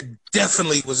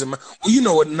definitely was in my...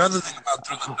 Well, another thing about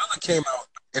Thriller, Thriller came out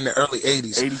in the early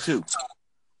 80s. 82.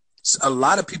 So a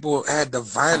lot of people had the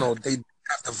vinyl. They didn't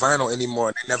have the vinyl anymore,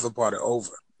 and they never bought it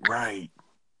over. Right.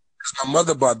 My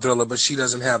mother bought Thriller, but she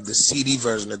doesn't have the CD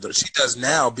version of Thriller. She does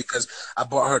now because I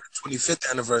bought her the 25th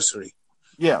anniversary.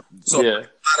 Yeah. So a lot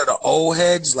of the old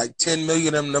heads, like 10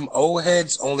 million of them old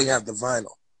heads, only have the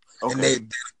vinyl. Okay. And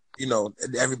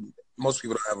they most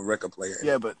people don't have a record player.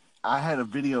 Yeah, but I had a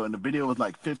video, and the video was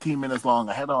like 15 minutes long.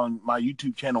 I had it on my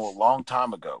YouTube channel a long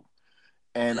time ago.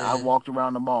 And I walked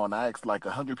around the mall, and I asked like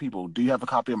 100 people, do you have a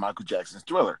copy of Michael Jackson's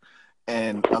Thriller?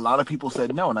 And a lot of people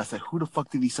said no. And I said, who the fuck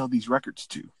did he sell these records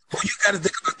to? Well, you got to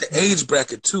think about the age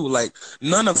bracket, too. Like,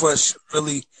 none of us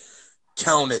really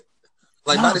counted.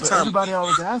 Like, No, by the but time... everybody I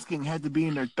was asking had to be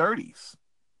in their 30s.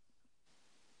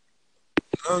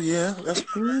 Oh, yeah. That's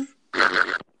true.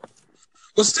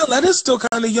 But still, that is still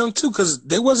kind of young, too, because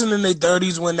they wasn't in their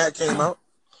 30s when that came out.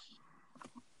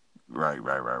 Right.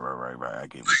 I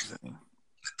get what you're saying.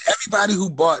 Everybody who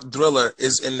bought Thriller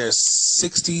is in their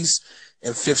 60s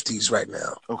and 50s right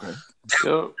now. Okay.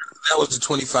 That was the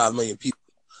 25 million people.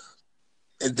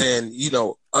 And then, you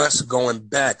know, us going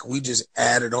back, we just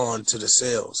added on to the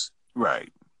sales.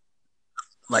 Right.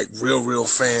 Like, real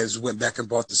fans went back and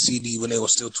bought the CD when they were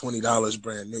still $20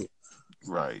 brand new.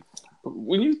 Right.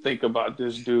 When you think about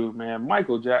this dude, man,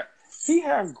 Michael Jackson, he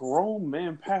had grown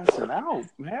men passing out,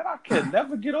 man. I can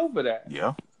never get over that.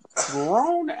 Yeah.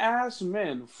 Grown-ass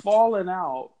men falling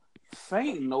out,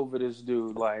 fainting over this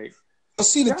dude. Like,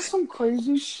 See, that's some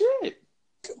crazy shit.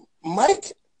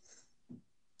 Mike,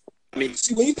 I mean,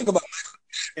 see, when you think about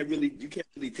Michael, you can't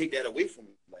really take that away from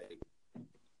him. Like,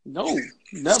 No,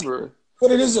 never.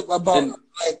 what it is about,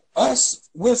 like, us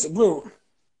with Brew.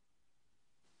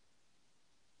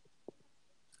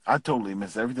 I totally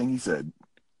missed everything he said.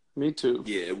 Me too.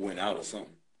 yeah, it went out or something.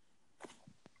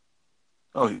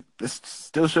 Oh, this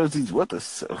still shows he's with us.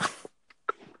 So.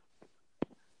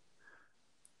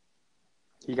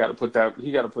 He got to put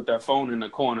that phone in the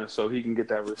corner so he can get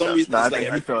that reception. reason- I It's think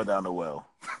like he fell down the well.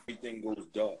 Everything goes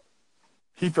dark.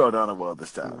 He fell down the well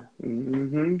this time.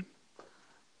 Mm-hmm.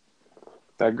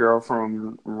 That girl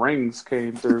from Rings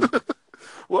came through.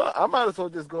 Well, I might as well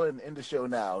just go ahead and end the show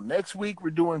now. Next week,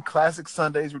 we're doing Classic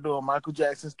Sundays. We're doing Michael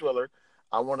Jackson's Thriller.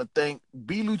 I want to thank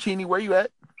B. Lucchini. Where you at?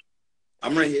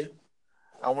 I'm right here.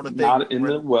 I want to Not thank in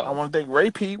the well. I want to thank Ray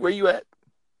P. Where you at?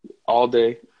 All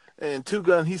day. And Two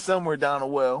Gun, he's somewhere down a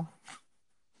well.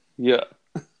 Yeah.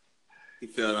 He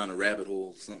fell down a rabbit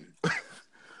hole or something.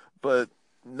 But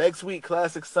next week,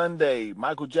 Classic Sunday,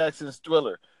 Michael Jackson's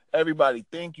Thriller. Everybody,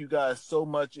 thank you guys so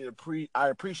much. I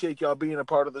appreciate y'all being a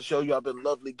part of the show. Y'all been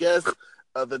lovely guests.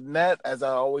 Other than that, as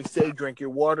I always say, drink your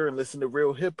water and listen to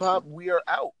real hip hop. We are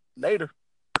out. Later.